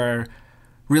don't think there are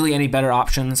really any better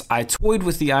options. I toyed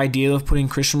with the idea of putting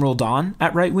Christian Roldan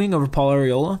at right wing over Paul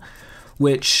Arriola,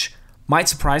 which might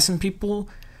surprise some people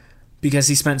because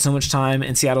he spent so much time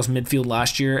in Seattle's midfield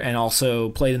last year and also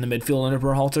played in the midfield under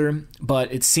Berhalter.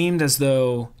 But it seemed as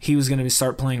though he was going to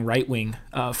start playing right wing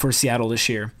for Seattle this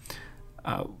year.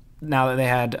 Now that they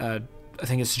had, I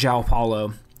think it's João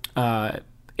Paulo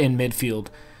in midfield,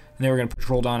 and they were going to push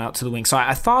Roldan out to the wing. So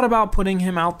I thought about putting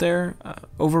him out there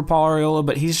over Paul Arriola,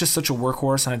 but he's just such a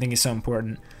workhorse, and I think he's so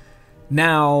important.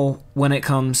 Now, when it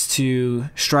comes to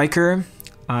striker,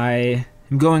 I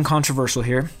am going controversial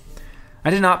here.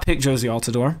 I did not pick Josie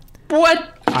Altidore.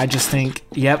 What? I just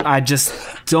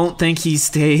don't think he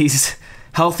stays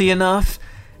healthy enough.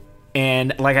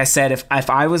 And like I said, if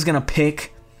I was going to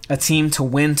pick a team to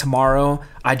win tomorrow,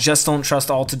 I just don't trust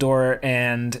Altidore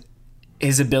and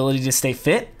his ability to stay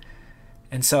fit.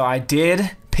 And so I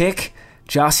did pick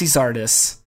Gyasi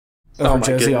Zardes over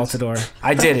Josie Altidore.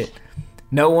 I did it.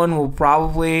 No one will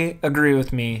probably agree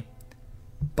with me,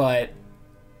 but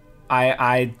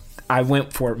I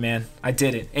went for it, man. I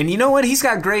did it. And you know what? He's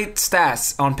got great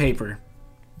stats on paper.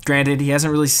 Granted, he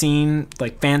hasn't really seen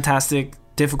like fantastic,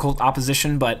 difficult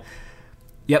opposition, but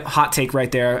yep, hot take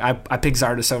right there. I picked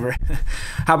Zardes over.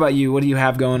 How about you? What do you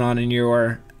have going on in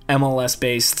your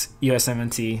MLS-based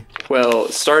USMNT? Well,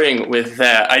 starting with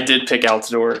that, I did pick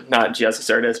Altidore, not Gyasi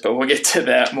Zardes, but we'll get to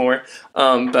that more.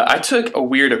 But I took a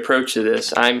weird approach to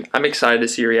this. I'm excited to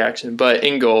see your reaction. But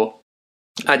in goal,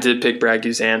 I did pick Brad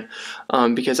Guzan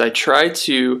because I tried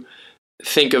to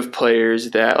think of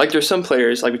players that, like there's some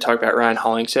players, like we talked about Ryan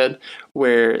Hollingshead,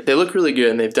 where they look really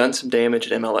good and they've done some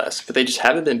damage at MLS, but they just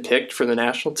haven't been picked for the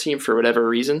national team for whatever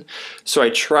reason. So I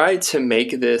tried to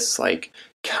make this like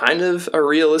kind of a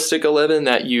realistic 11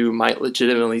 that you might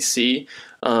legitimately see.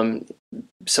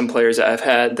 Some players that I've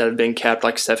had that have been capped,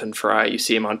 like Stephen Fry, you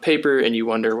see him on paper and you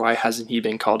wonder why hasn't he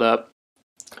been called up.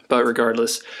 But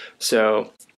regardless,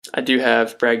 so I do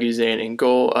have Brad Guzan in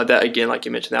goal. That, again, like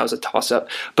you mentioned, that was a toss-up.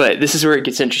 But this is where it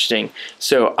gets interesting.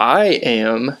 So I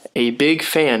am a big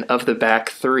fan of the back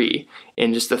three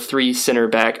and just the three center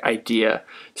back idea.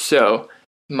 So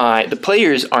the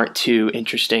players aren't too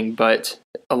interesting, but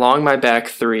along my back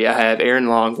three, I have Aaron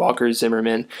Long, Walker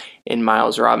Zimmerman, and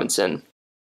Miles Robinson.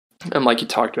 And like you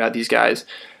talked about, these guys,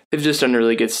 they've just done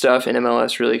really good stuff in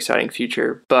MLS, really exciting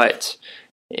future.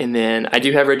 And then I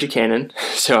do have Reggie Cannon,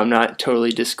 so I'm not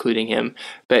totally discluding him.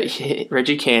 But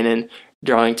Reggie Cannon,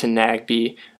 Darlington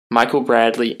Nagbe, Michael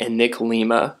Bradley, and Nick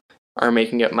Lima are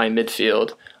making up my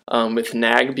midfield, with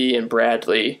Nagbe and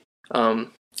Bradley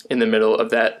in the middle of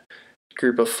that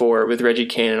group of four, with Reggie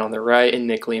Cannon on the right and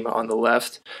Nick Lima on the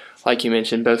left. Like you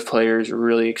mentioned, both players are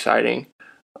really exciting.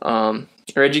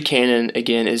 Reggie Cannon,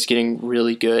 again, is getting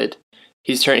really good.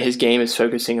 His game is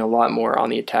focusing a lot more on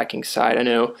the attacking side. I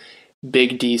know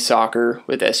Big D Soccer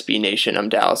with SB Nation,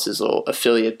 Dallas's little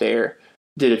affiliate there,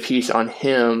 did a piece on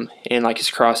him, and like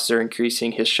his crosses are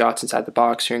increasing, his shots inside the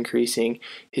box are increasing,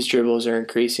 his dribbles are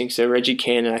increasing. So Reggie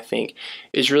Cannon, I think,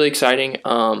 is really exciting.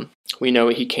 We know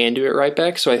he can do it right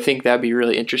back, so I think that'd be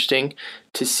really interesting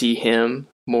to see him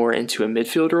more into a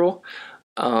midfield role.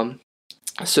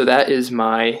 So that is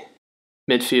my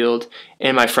midfield,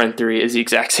 and my front three is the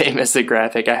exact same as the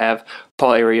graphic. I have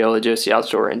Paul Arriola, Josie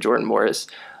Altidore, and Jordan Morris.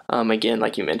 Again,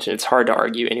 like you mentioned, it's hard to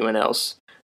argue anyone else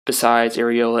besides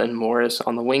Arriola and Morris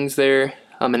on the wings there.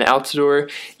 And Altidore,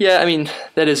 yeah, I mean,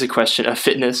 that is a question of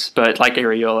fitness, but like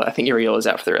Arriola, I think Arriola is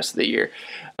out for the rest of the year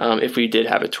if we did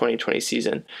have a 2020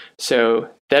 season. So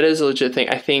that is a legit thing.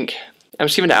 I think I'm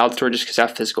just giving it to Altidore just because how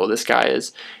physical this guy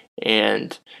is,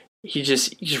 and he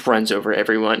just runs over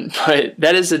everyone. But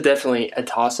that is definitely a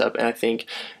toss-up, and I think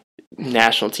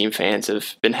national team fans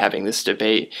have been having this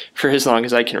debate for as long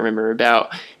as I can remember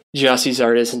about Gyasi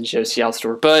Zardes and Josie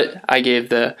Altidore, but I gave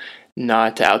the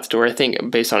nod to Altidore, I think,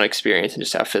 based on experience and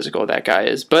just how physical that guy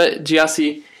is. But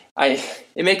Gyasi,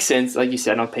 it makes sense, like you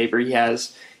said, on paper,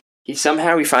 he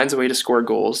somehow finds a way to score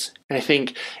goals. And I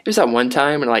think it was that one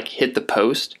time when like hit the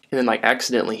post and then like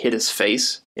accidentally hit his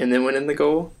face and then went in the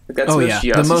goal. That's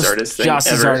the most Zardes thing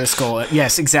Gyasi ever. Zardes goal.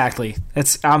 Yes, exactly.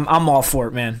 I'm all for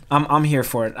it, man. I'm here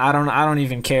for it. I don't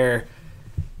even care.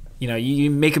 You know, you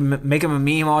make him a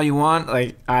meme all you want.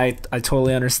 Like I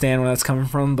totally understand where that's coming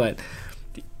from, but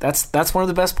that's one of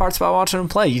the best parts about watching him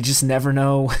play. You just never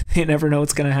know. You never know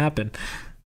what's going to happen.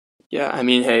 Yeah, I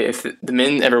mean, hey, if the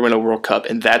men ever win a World Cup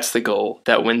and that's the goal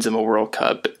that wins them a World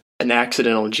Cup, an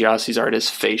accidental Gyasi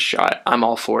Zardes face shot, I'm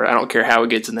all for it. I don't care how it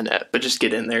gets in the net, but just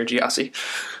get in there, Gyasi.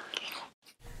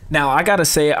 Now, I got to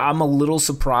say, I'm a little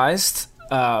surprised.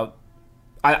 I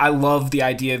love the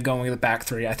idea of going with the back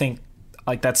three. I think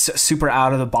like that's a super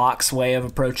out of the box way of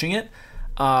approaching it.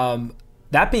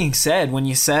 That being said, when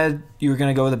you said you were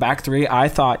going to go with the back three, I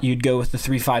thought you'd go with the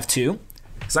 3-5-2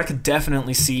 because I could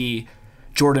definitely see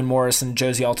Jordan Morris and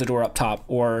Josie Altidore up top,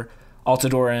 or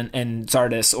Altidore and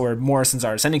Zardes, or Morris and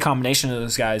Zardes, any combination of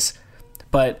those guys.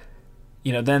 But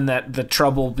you know, then that the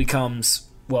trouble becomes,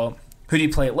 well, who do you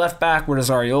play at left back? Where does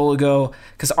Arriola go?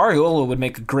 Because Arriola would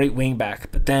make a great wing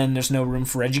back, but then there's no room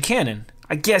for Reggie Cannon.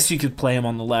 I guess you could play him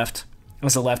on the left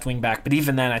as a left wing back, but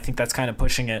even then, I think that's kind of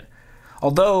pushing it.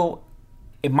 Although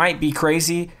it might be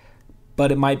crazy,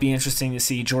 but it might be interesting to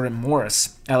see Jordan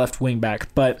Morris at left wing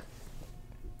back. But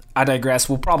I digress.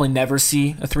 We'll probably never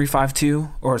see a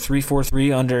 3-5-2 or a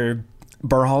 3-4-3 under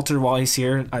Berhalter while he's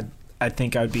here. I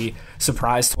think I'd be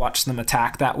surprised to watch them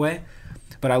attack that way.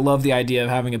 But I love the idea of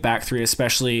having a back three,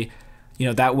 especially, you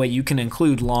know, that way you can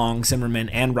include Long, Zimmerman,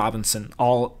 and Robinson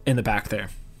all in the back there.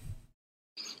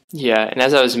 Yeah, and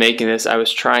as I was making this, I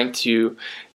was trying to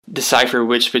decipher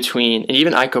which between, and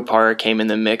even Ike Opara came in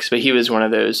the mix, but he was one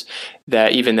of those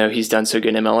that even though he's done so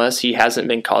good in MLS, he hasn't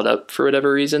been called up for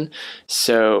whatever reason.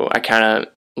 So I kind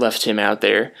of left him out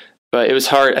there. But it was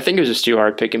hard. I think it was just too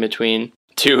hard picking between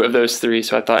two of those three.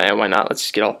 So I thought, why not? Let's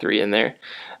just get all three in there.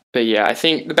 But yeah, I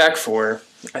think the back four,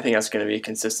 I think that's going to be a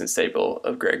consistent staple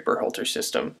of Greg Berhalter's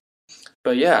system.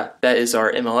 But yeah, that is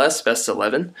our MLS Best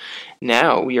 11.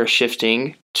 Now we are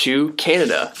shifting to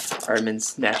Canada, our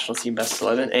men's national team Best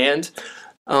 11. And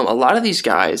a lot of these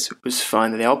guys was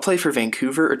fun. They all play for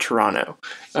Vancouver or Toronto,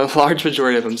 a large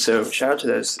majority of them. So shout out to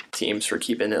those teams for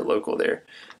keeping it local there.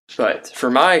 But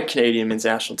for my Canadian men's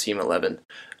national team 11,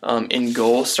 in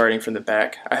goal, starting from the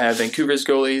back, I have Vancouver's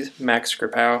goalie, Max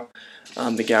Crepeau.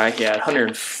 The guy, he had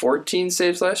 114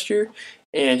 saves last year,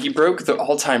 and he broke the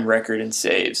all-time record in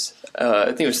saves. I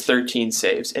think it was 13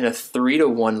 saves in a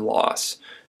 3-1 loss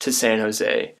to San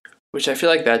Jose, which I feel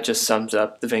like that just sums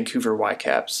up the Vancouver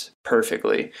Whitecaps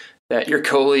perfectly. That your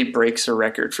goalie breaks a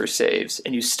record for saves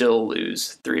and you still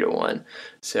lose 3-1.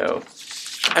 So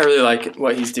I really like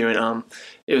what he's doing.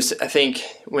 It was, I think,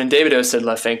 when David Ousted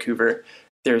left Vancouver,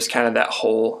 there's kind of that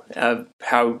hole of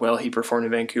how well he performed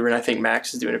in Vancouver, and I think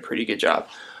Max is doing a pretty good job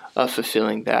of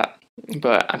fulfilling that.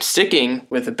 But I'm sticking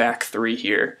with the back three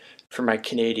here for my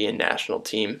Canadian national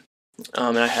team.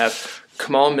 And I have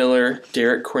Kamal Miller,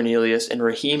 Derek Cornelius, and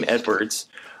Raheem Edwards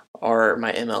are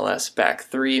my MLS back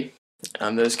three.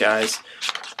 Those guys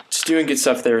just doing good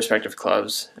stuff at their respective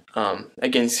clubs.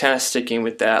 Again, kind of sticking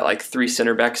with that like three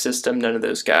center back system. None of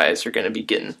those guys are going to be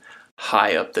getting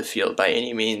high up the field by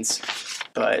any means.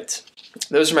 But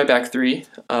those are my back three.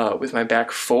 With my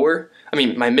back four, my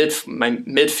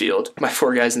midfield, my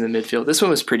four guys in the midfield. This one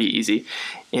was pretty easy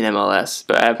in MLS.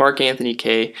 But I have Mark Anthony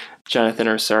Kaye, Jonathan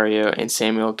Osorio, and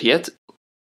Samuel Piette.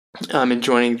 And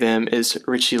joining them is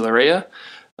Richie Laryea.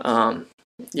 And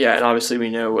obviously we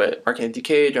know what Mark Anthony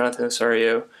Kaye, Jonathan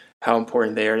Osorio, how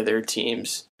important they are to their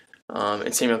teams.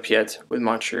 And Samuel Piette with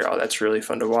Montreal, that's really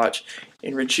fun to watch.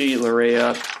 And Richie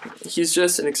Laryea, he's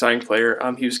just an exciting player.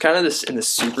 He was kind of in the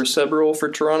super sub role for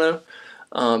Toronto,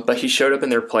 but he showed up in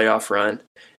their playoff run,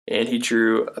 and he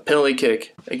drew a penalty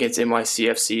kick against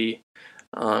NYCFC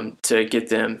to get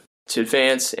them to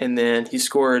advance, and then he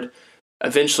scored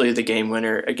eventually the game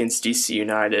winner against DC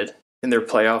United in their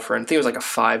playoff run. I think it was like a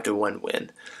 5-1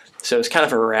 win. So it was kind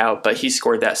of a rout, but he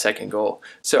scored that second goal.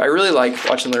 So I really like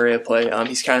watching Laryea play.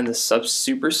 He's kind of in the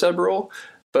super sub role,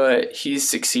 but he's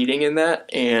succeeding in that.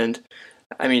 And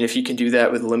I mean, if you can do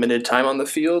that with limited time on the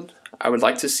field, I would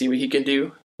like to see what he can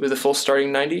do with a full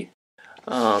starting 90.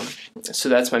 So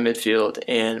that's my midfield.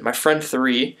 And my front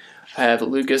three, I have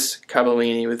Lucas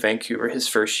Cavallini with Vancouver, his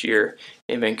first year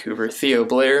in Vancouver. Theo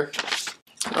Blair,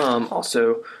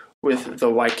 also with the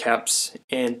Whitecaps,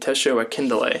 and Tesho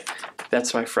Akindele.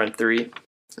 That's my front three.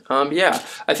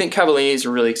 I think Cavallini is a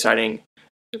really exciting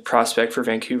prospect for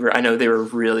Vancouver. I know they were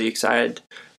really excited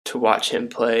to watch him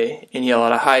play, and he had a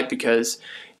lot of hype because,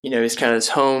 he's kind of his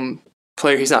home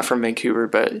player. He's not from Vancouver,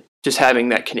 but just having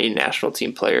that Canadian national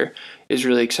team player is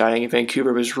really exciting. And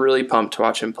Vancouver was really pumped to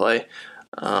watch him play.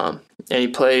 And he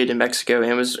played in Mexico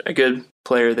and was a good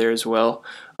player there as well.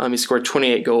 He scored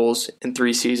 28 goals in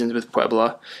 3 seasons with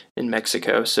Puebla in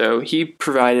Mexico. So he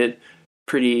provided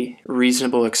pretty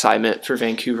reasonable excitement for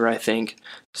Vancouver, I think.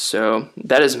 So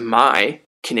that is my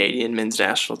Canadian men's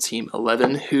national team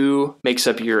 11. Who makes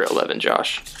up your 11,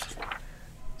 Josh?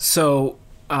 So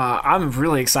I'm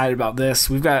really excited about this.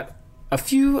 We've got a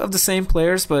few of the same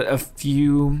players, but a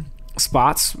few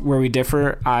spots where we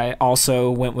differ. I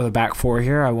also went with a back four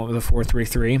here. I went with a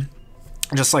 4-3-3,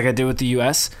 just like I did with the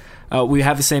U.S. We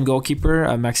have the same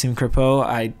goalkeeper, Maxime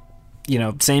Crepeau.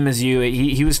 Same as you.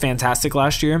 He was fantastic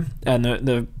last year, and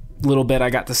the little bit I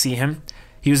got to see him,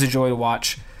 he was a joy to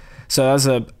watch. So that was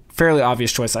a fairly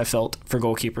obvious choice, I felt, for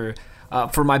goalkeeper.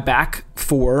 For my back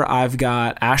four, I've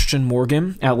got Ashton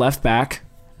Morgan at left back,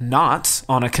 not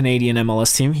on a Canadian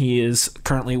MLS team. He is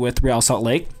currently with Real Salt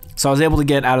Lake. So I was able to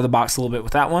get out of the box a little bit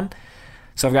with that one.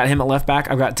 So I've got him at left back.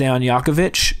 I've got Dejan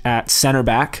Jakovic at center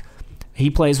back. He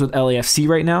plays with LAFC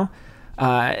right now.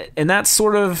 And that's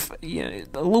sort of a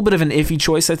little bit of an iffy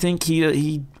choice, I think.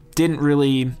 He didn't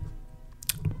really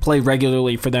play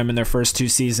regularly for them in their first 2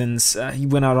 seasons. He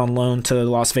went out on loan to the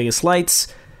Las Vegas Lights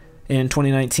in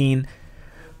 2019.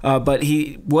 But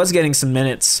he was getting some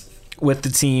minutes with the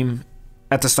team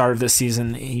at the start of this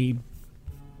season. He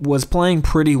was playing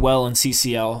pretty well in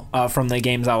CCL from the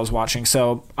games I was watching.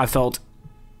 So I felt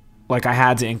like I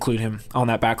had to include him on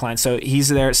that back line. So he's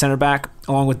there at center back,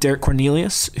 along with Derek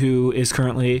Cornelius, who is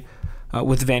currently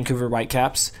with the Vancouver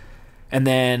Whitecaps. And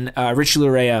then Richie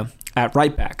Laryea at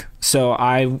right back. So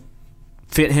I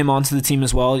fit him onto the team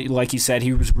as well. Like you said,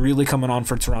 he was really coming on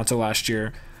for Toronto last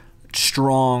year.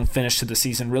 Strong finish to the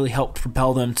season, really helped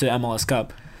propel them to MLS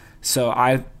Cup. So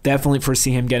I definitely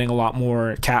foresee him getting a lot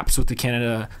more caps with the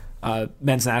Canada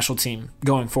men's national team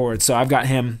going forward. So I've got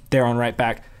him there on right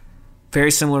back. Very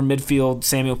similar midfield,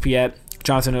 Samuel Piette,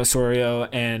 Jonathan Osorio,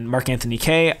 and Marc-Anthony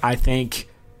Kaye. I think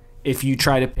if you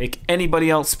try to pick anybody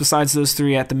else besides those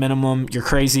three at the minimum, you're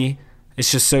crazy. It's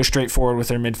just so straightforward with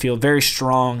their midfield. Very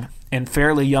strong and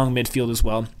fairly young midfield as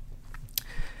well.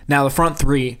 Now the front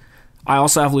three, I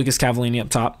also have Lucas Cavallini up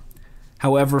top.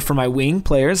 However, for my wing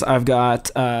players, I've got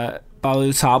Balou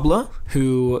Tabla,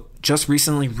 who just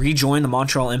recently rejoined the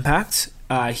Montreal Impact.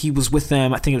 He was with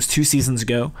them, I think it was 2 seasons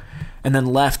ago, and then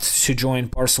left to join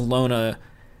Barcelona,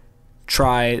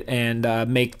 try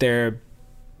and make their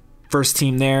first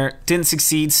team there. Didn't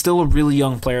succeed. Still a really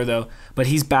young player, though, but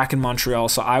he's back in Montreal,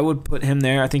 so I would put him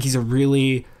there. I think he's a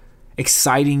really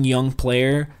exciting young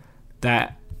player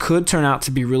that could turn out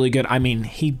to be really good. I mean,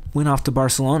 he went off to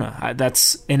Barcelona.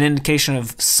 That's an indication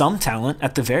of some talent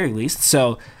at the very least.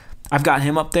 So I've got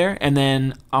him up there. And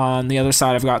then on the other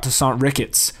side, I've got Toussaint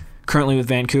Ricketts, currently with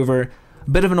Vancouver. A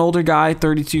bit of an older guy,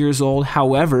 32 years old.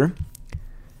 However,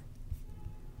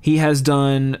 he has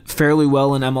done fairly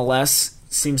well in MLS.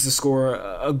 Seems to score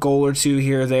a goal or two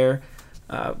here or there.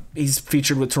 He's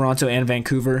featured with Toronto and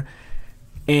Vancouver.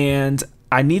 And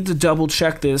I need to double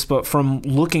check this, but from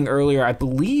looking earlier, I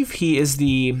believe he is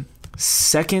the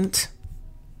second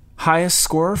highest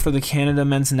scorer for the Canada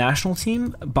men's national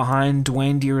team behind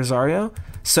Dwayne De Rosario.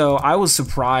 So I was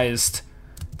surprised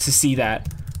to see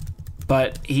that,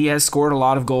 but he has scored a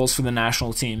lot of goals for the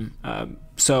national team.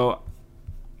 So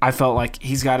I felt like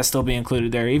he's got to still be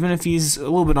included there, even if he's a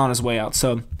little bit on his way out.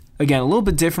 So again, a little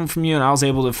bit different from you, and I was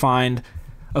able to find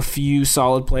a few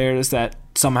solid players that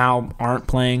somehow aren't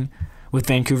playing with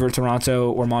Vancouver,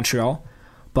 Toronto, or Montreal.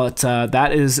 But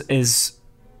that is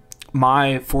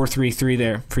my 4-3-3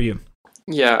 there for you.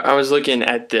 Yeah, I was looking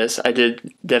at this. I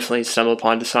did definitely stumble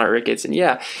upon Deshaun Ricketts. And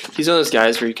yeah, he's one of those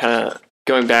guys where you kind of,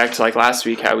 going back to like last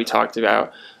week, how we talked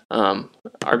about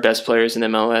our best players in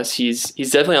MLS, he's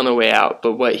definitely on the way out,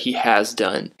 but what he has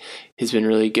done has been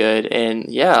really good. And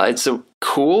yeah, it's a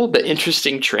cool but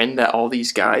interesting trend that all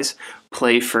these guys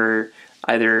play for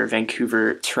either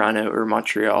Vancouver, Toronto, or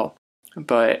Montreal.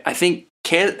 But I think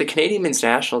the Canadian men's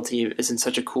national team is in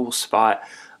such a cool spot,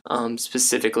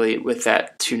 specifically with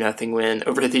that 2-0 win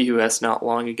over the U.S. not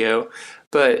long ago.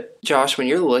 But Josh, when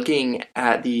you're looking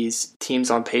at these teams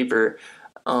on paper,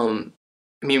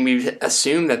 I mean, we've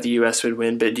assumed that the U.S. would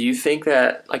win, but do you think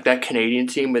that like that Canadian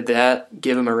team, would that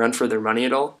give them a run for their money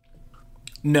at all?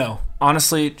 No,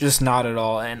 honestly, just not at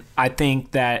all. And I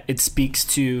think that it speaks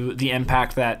to the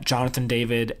impact that Jonathan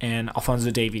David and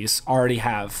Alphonso Davies already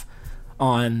have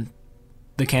on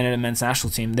the Canada men's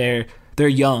national team. They're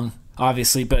young,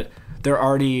 obviously, but they're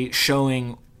already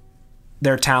showing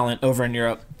their talent over in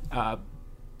Europe.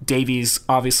 Davies,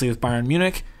 obviously, with Bayern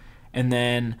Munich, and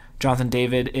then Jonathan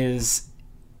David is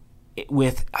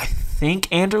with, I think,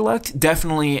 Anderlecht,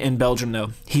 definitely in Belgium,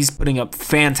 though. He's putting up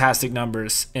fantastic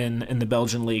numbers in the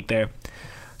Belgian league there.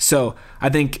 So I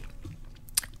think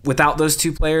without those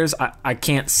two players, I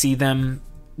can't see them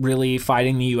really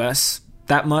fighting the U.S.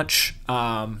 that much.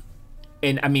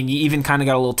 And I mean, you even kind of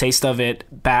got a little taste of it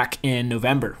back in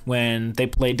November when they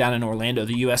played down in Orlando.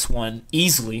 The U.S. won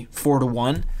easily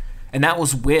 4-1, and that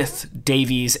was with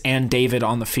Davies and David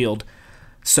on the field.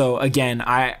 So again,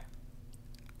 I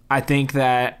think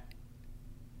that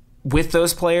with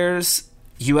those players,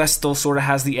 U.S. still sort of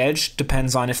has the edge.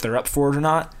 Depends on if they're up for it or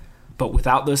not. But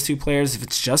without those two players, if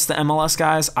it's just the MLS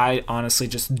guys, I honestly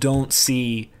just don't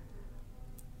see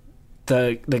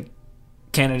the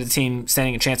Canada team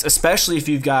standing a chance, especially if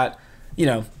you've got,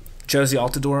 Jozy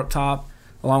Altidore up top,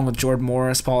 along with Jordan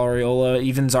Morris, Paul Arriola,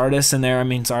 even Zardes in there. I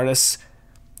mean, Zardes,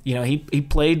 he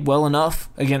played well enough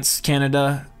against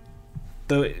Canada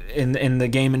in the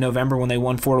game in November when they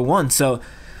won 4-1. So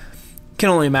can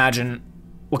only imagine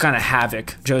what kind of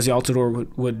havoc Jozy Altidore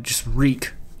would just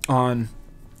wreak on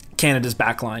Canada's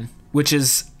backline, which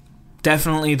is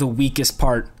definitely the weakest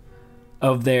part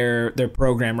of their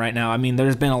program right now. I mean,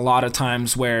 there's been a lot of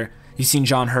times where you've seen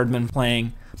John Herdman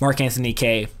playing Mark-Anthony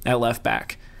Kaye at left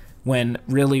back, when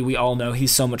really we all know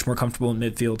he's so much more comfortable in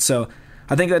midfield. So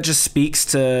I think that just speaks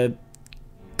to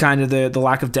kind of the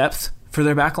lack of depth for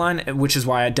their backline, which is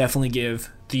why I definitely give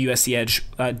the U.S. the edge.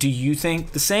 Do you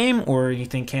think the same, or you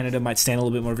think Canada might stand a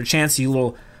little bit more of a chance? Are you a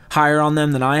little higher on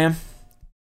them than I am?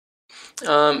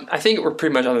 I think we're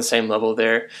pretty much on the same level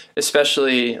there,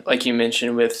 especially like you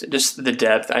mentioned with just the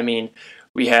depth. I mean,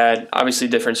 we had obviously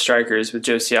different strikers with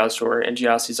Jozy Altidore and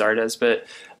Gyasi Zardes, but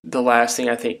the last thing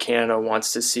I think Canada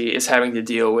wants to see is having to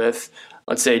deal with,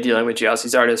 let's say, dealing with Gyasi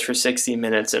Zardes for 60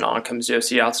 minutes and on comes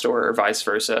Jozy Altidore or vice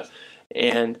versa.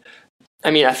 And I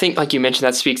mean, I think, like you mentioned,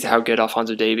 that speaks to how good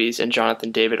Alphonso Davies and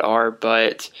Jonathan David are,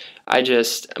 but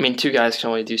two guys can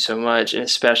only do so much, and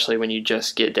especially when you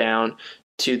just get down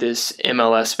to this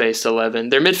MLS-based 11.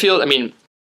 Their midfield,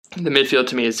 the midfield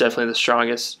to me is definitely the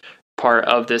strongest part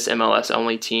of this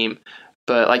MLS-only team,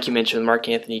 but like you mentioned,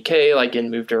 Mark-Anthony Kaye,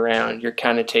 getting moved around, you're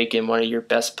kind of taking one of your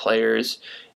best players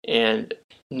and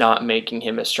not making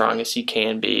him as strong as he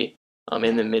can be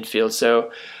in the midfield.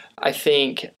 So I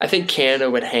think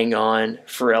Canada would hang on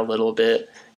for a little bit,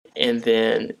 and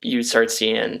then you'd start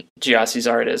seeing Gyasi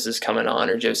Zardes is coming on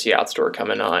or Jozy Altidore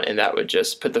coming on, and that would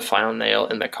just put the final nail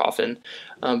in the coffin.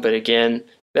 But again,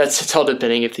 it's all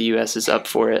depending if the U.S. is up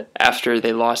for it. After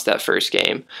they lost that first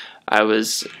game, I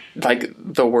was like,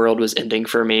 the world was ending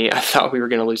for me. I thought we were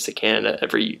going to lose to Canada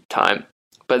every time.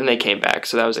 But then they came back,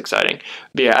 so that was exciting.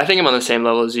 But yeah, I think I'm on the same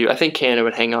level as you. I think Canada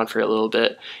would hang on for a little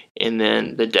bit, and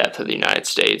then the depth of the United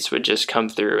States would just come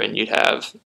through, and you'd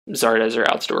have Zardes or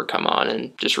Altidore come on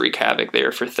and just wreak havoc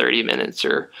there for 30 minutes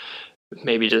or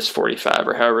maybe just 45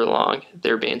 or however long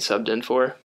they're being subbed in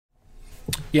for.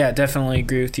 Yeah, definitely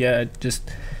agree with you.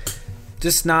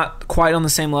 Just not quite on the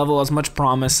same level, as much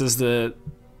promise as the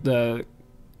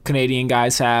Canadian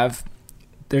guys have.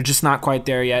 They're just not quite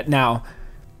there yet. Now,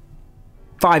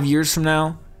 5 years from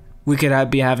now, we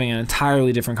could be having an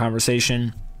entirely different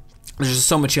conversation. There's just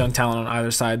so much young talent on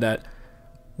either side that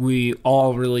we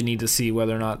all really need to see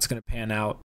whether or not it's going to pan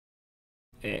out.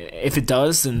 If it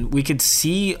does, then we could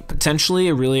see potentially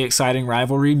a really exciting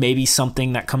rivalry, maybe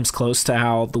something that comes close to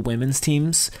how the women's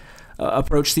teams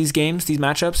approach these games, these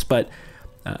matchups. But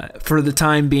for the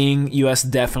time being, U.S.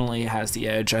 definitely has the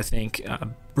edge, I think,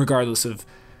 regardless of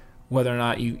whether or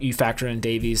not you factor in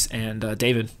Davies and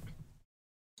David.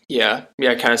 Yeah,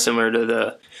 kind of similar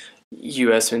to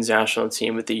U.S. men's national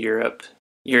team with the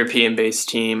European-based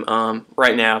team.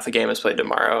 Right now, if the game is played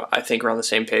tomorrow, I think we're on the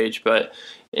same page, but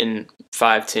in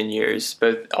 5-10 years,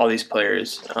 all these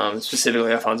players,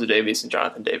 specifically Alphonso Davies and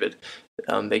Jonathan David,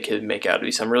 they could make out to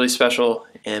be something really special,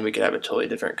 and we could have a totally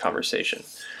different conversation.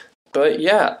 But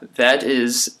yeah, that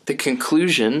is the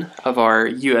conclusion of our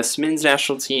U.S. men's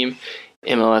national team,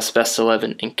 MLS Best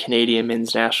 11, and Canadian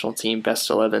men's national team Best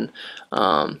 11.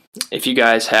 If you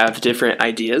guys have different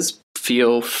ideas,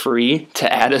 feel free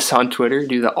to add us on Twitter,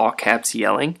 do the all caps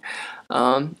yelling.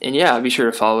 And yeah, be sure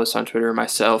to follow us on Twitter,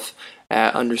 myself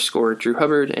at _Drew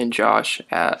Hubbard and Josh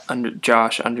at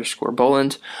Josh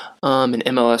 _Boland, and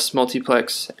MLS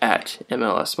Multiplex at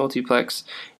MLS Multiplex.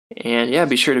 And yeah,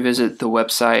 be sure to visit the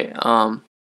website.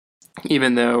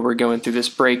 Even though we're going through this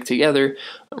break together,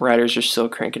 writers are still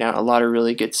cranking out a lot of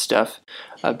really good stuff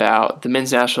about the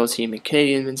men's national team and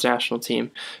Canadian men's national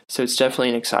team. So it's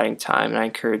definitely an exciting time, and I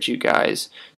encourage you guys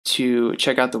to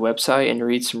check out the website and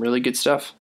read some really good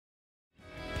stuff.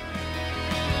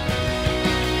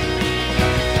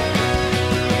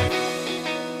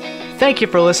 Thank you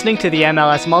for listening to the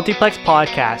MLS Multiplex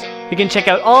podcast. You can check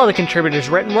out all of the contributors'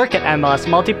 written work at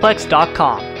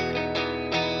MLSmultiplex.com.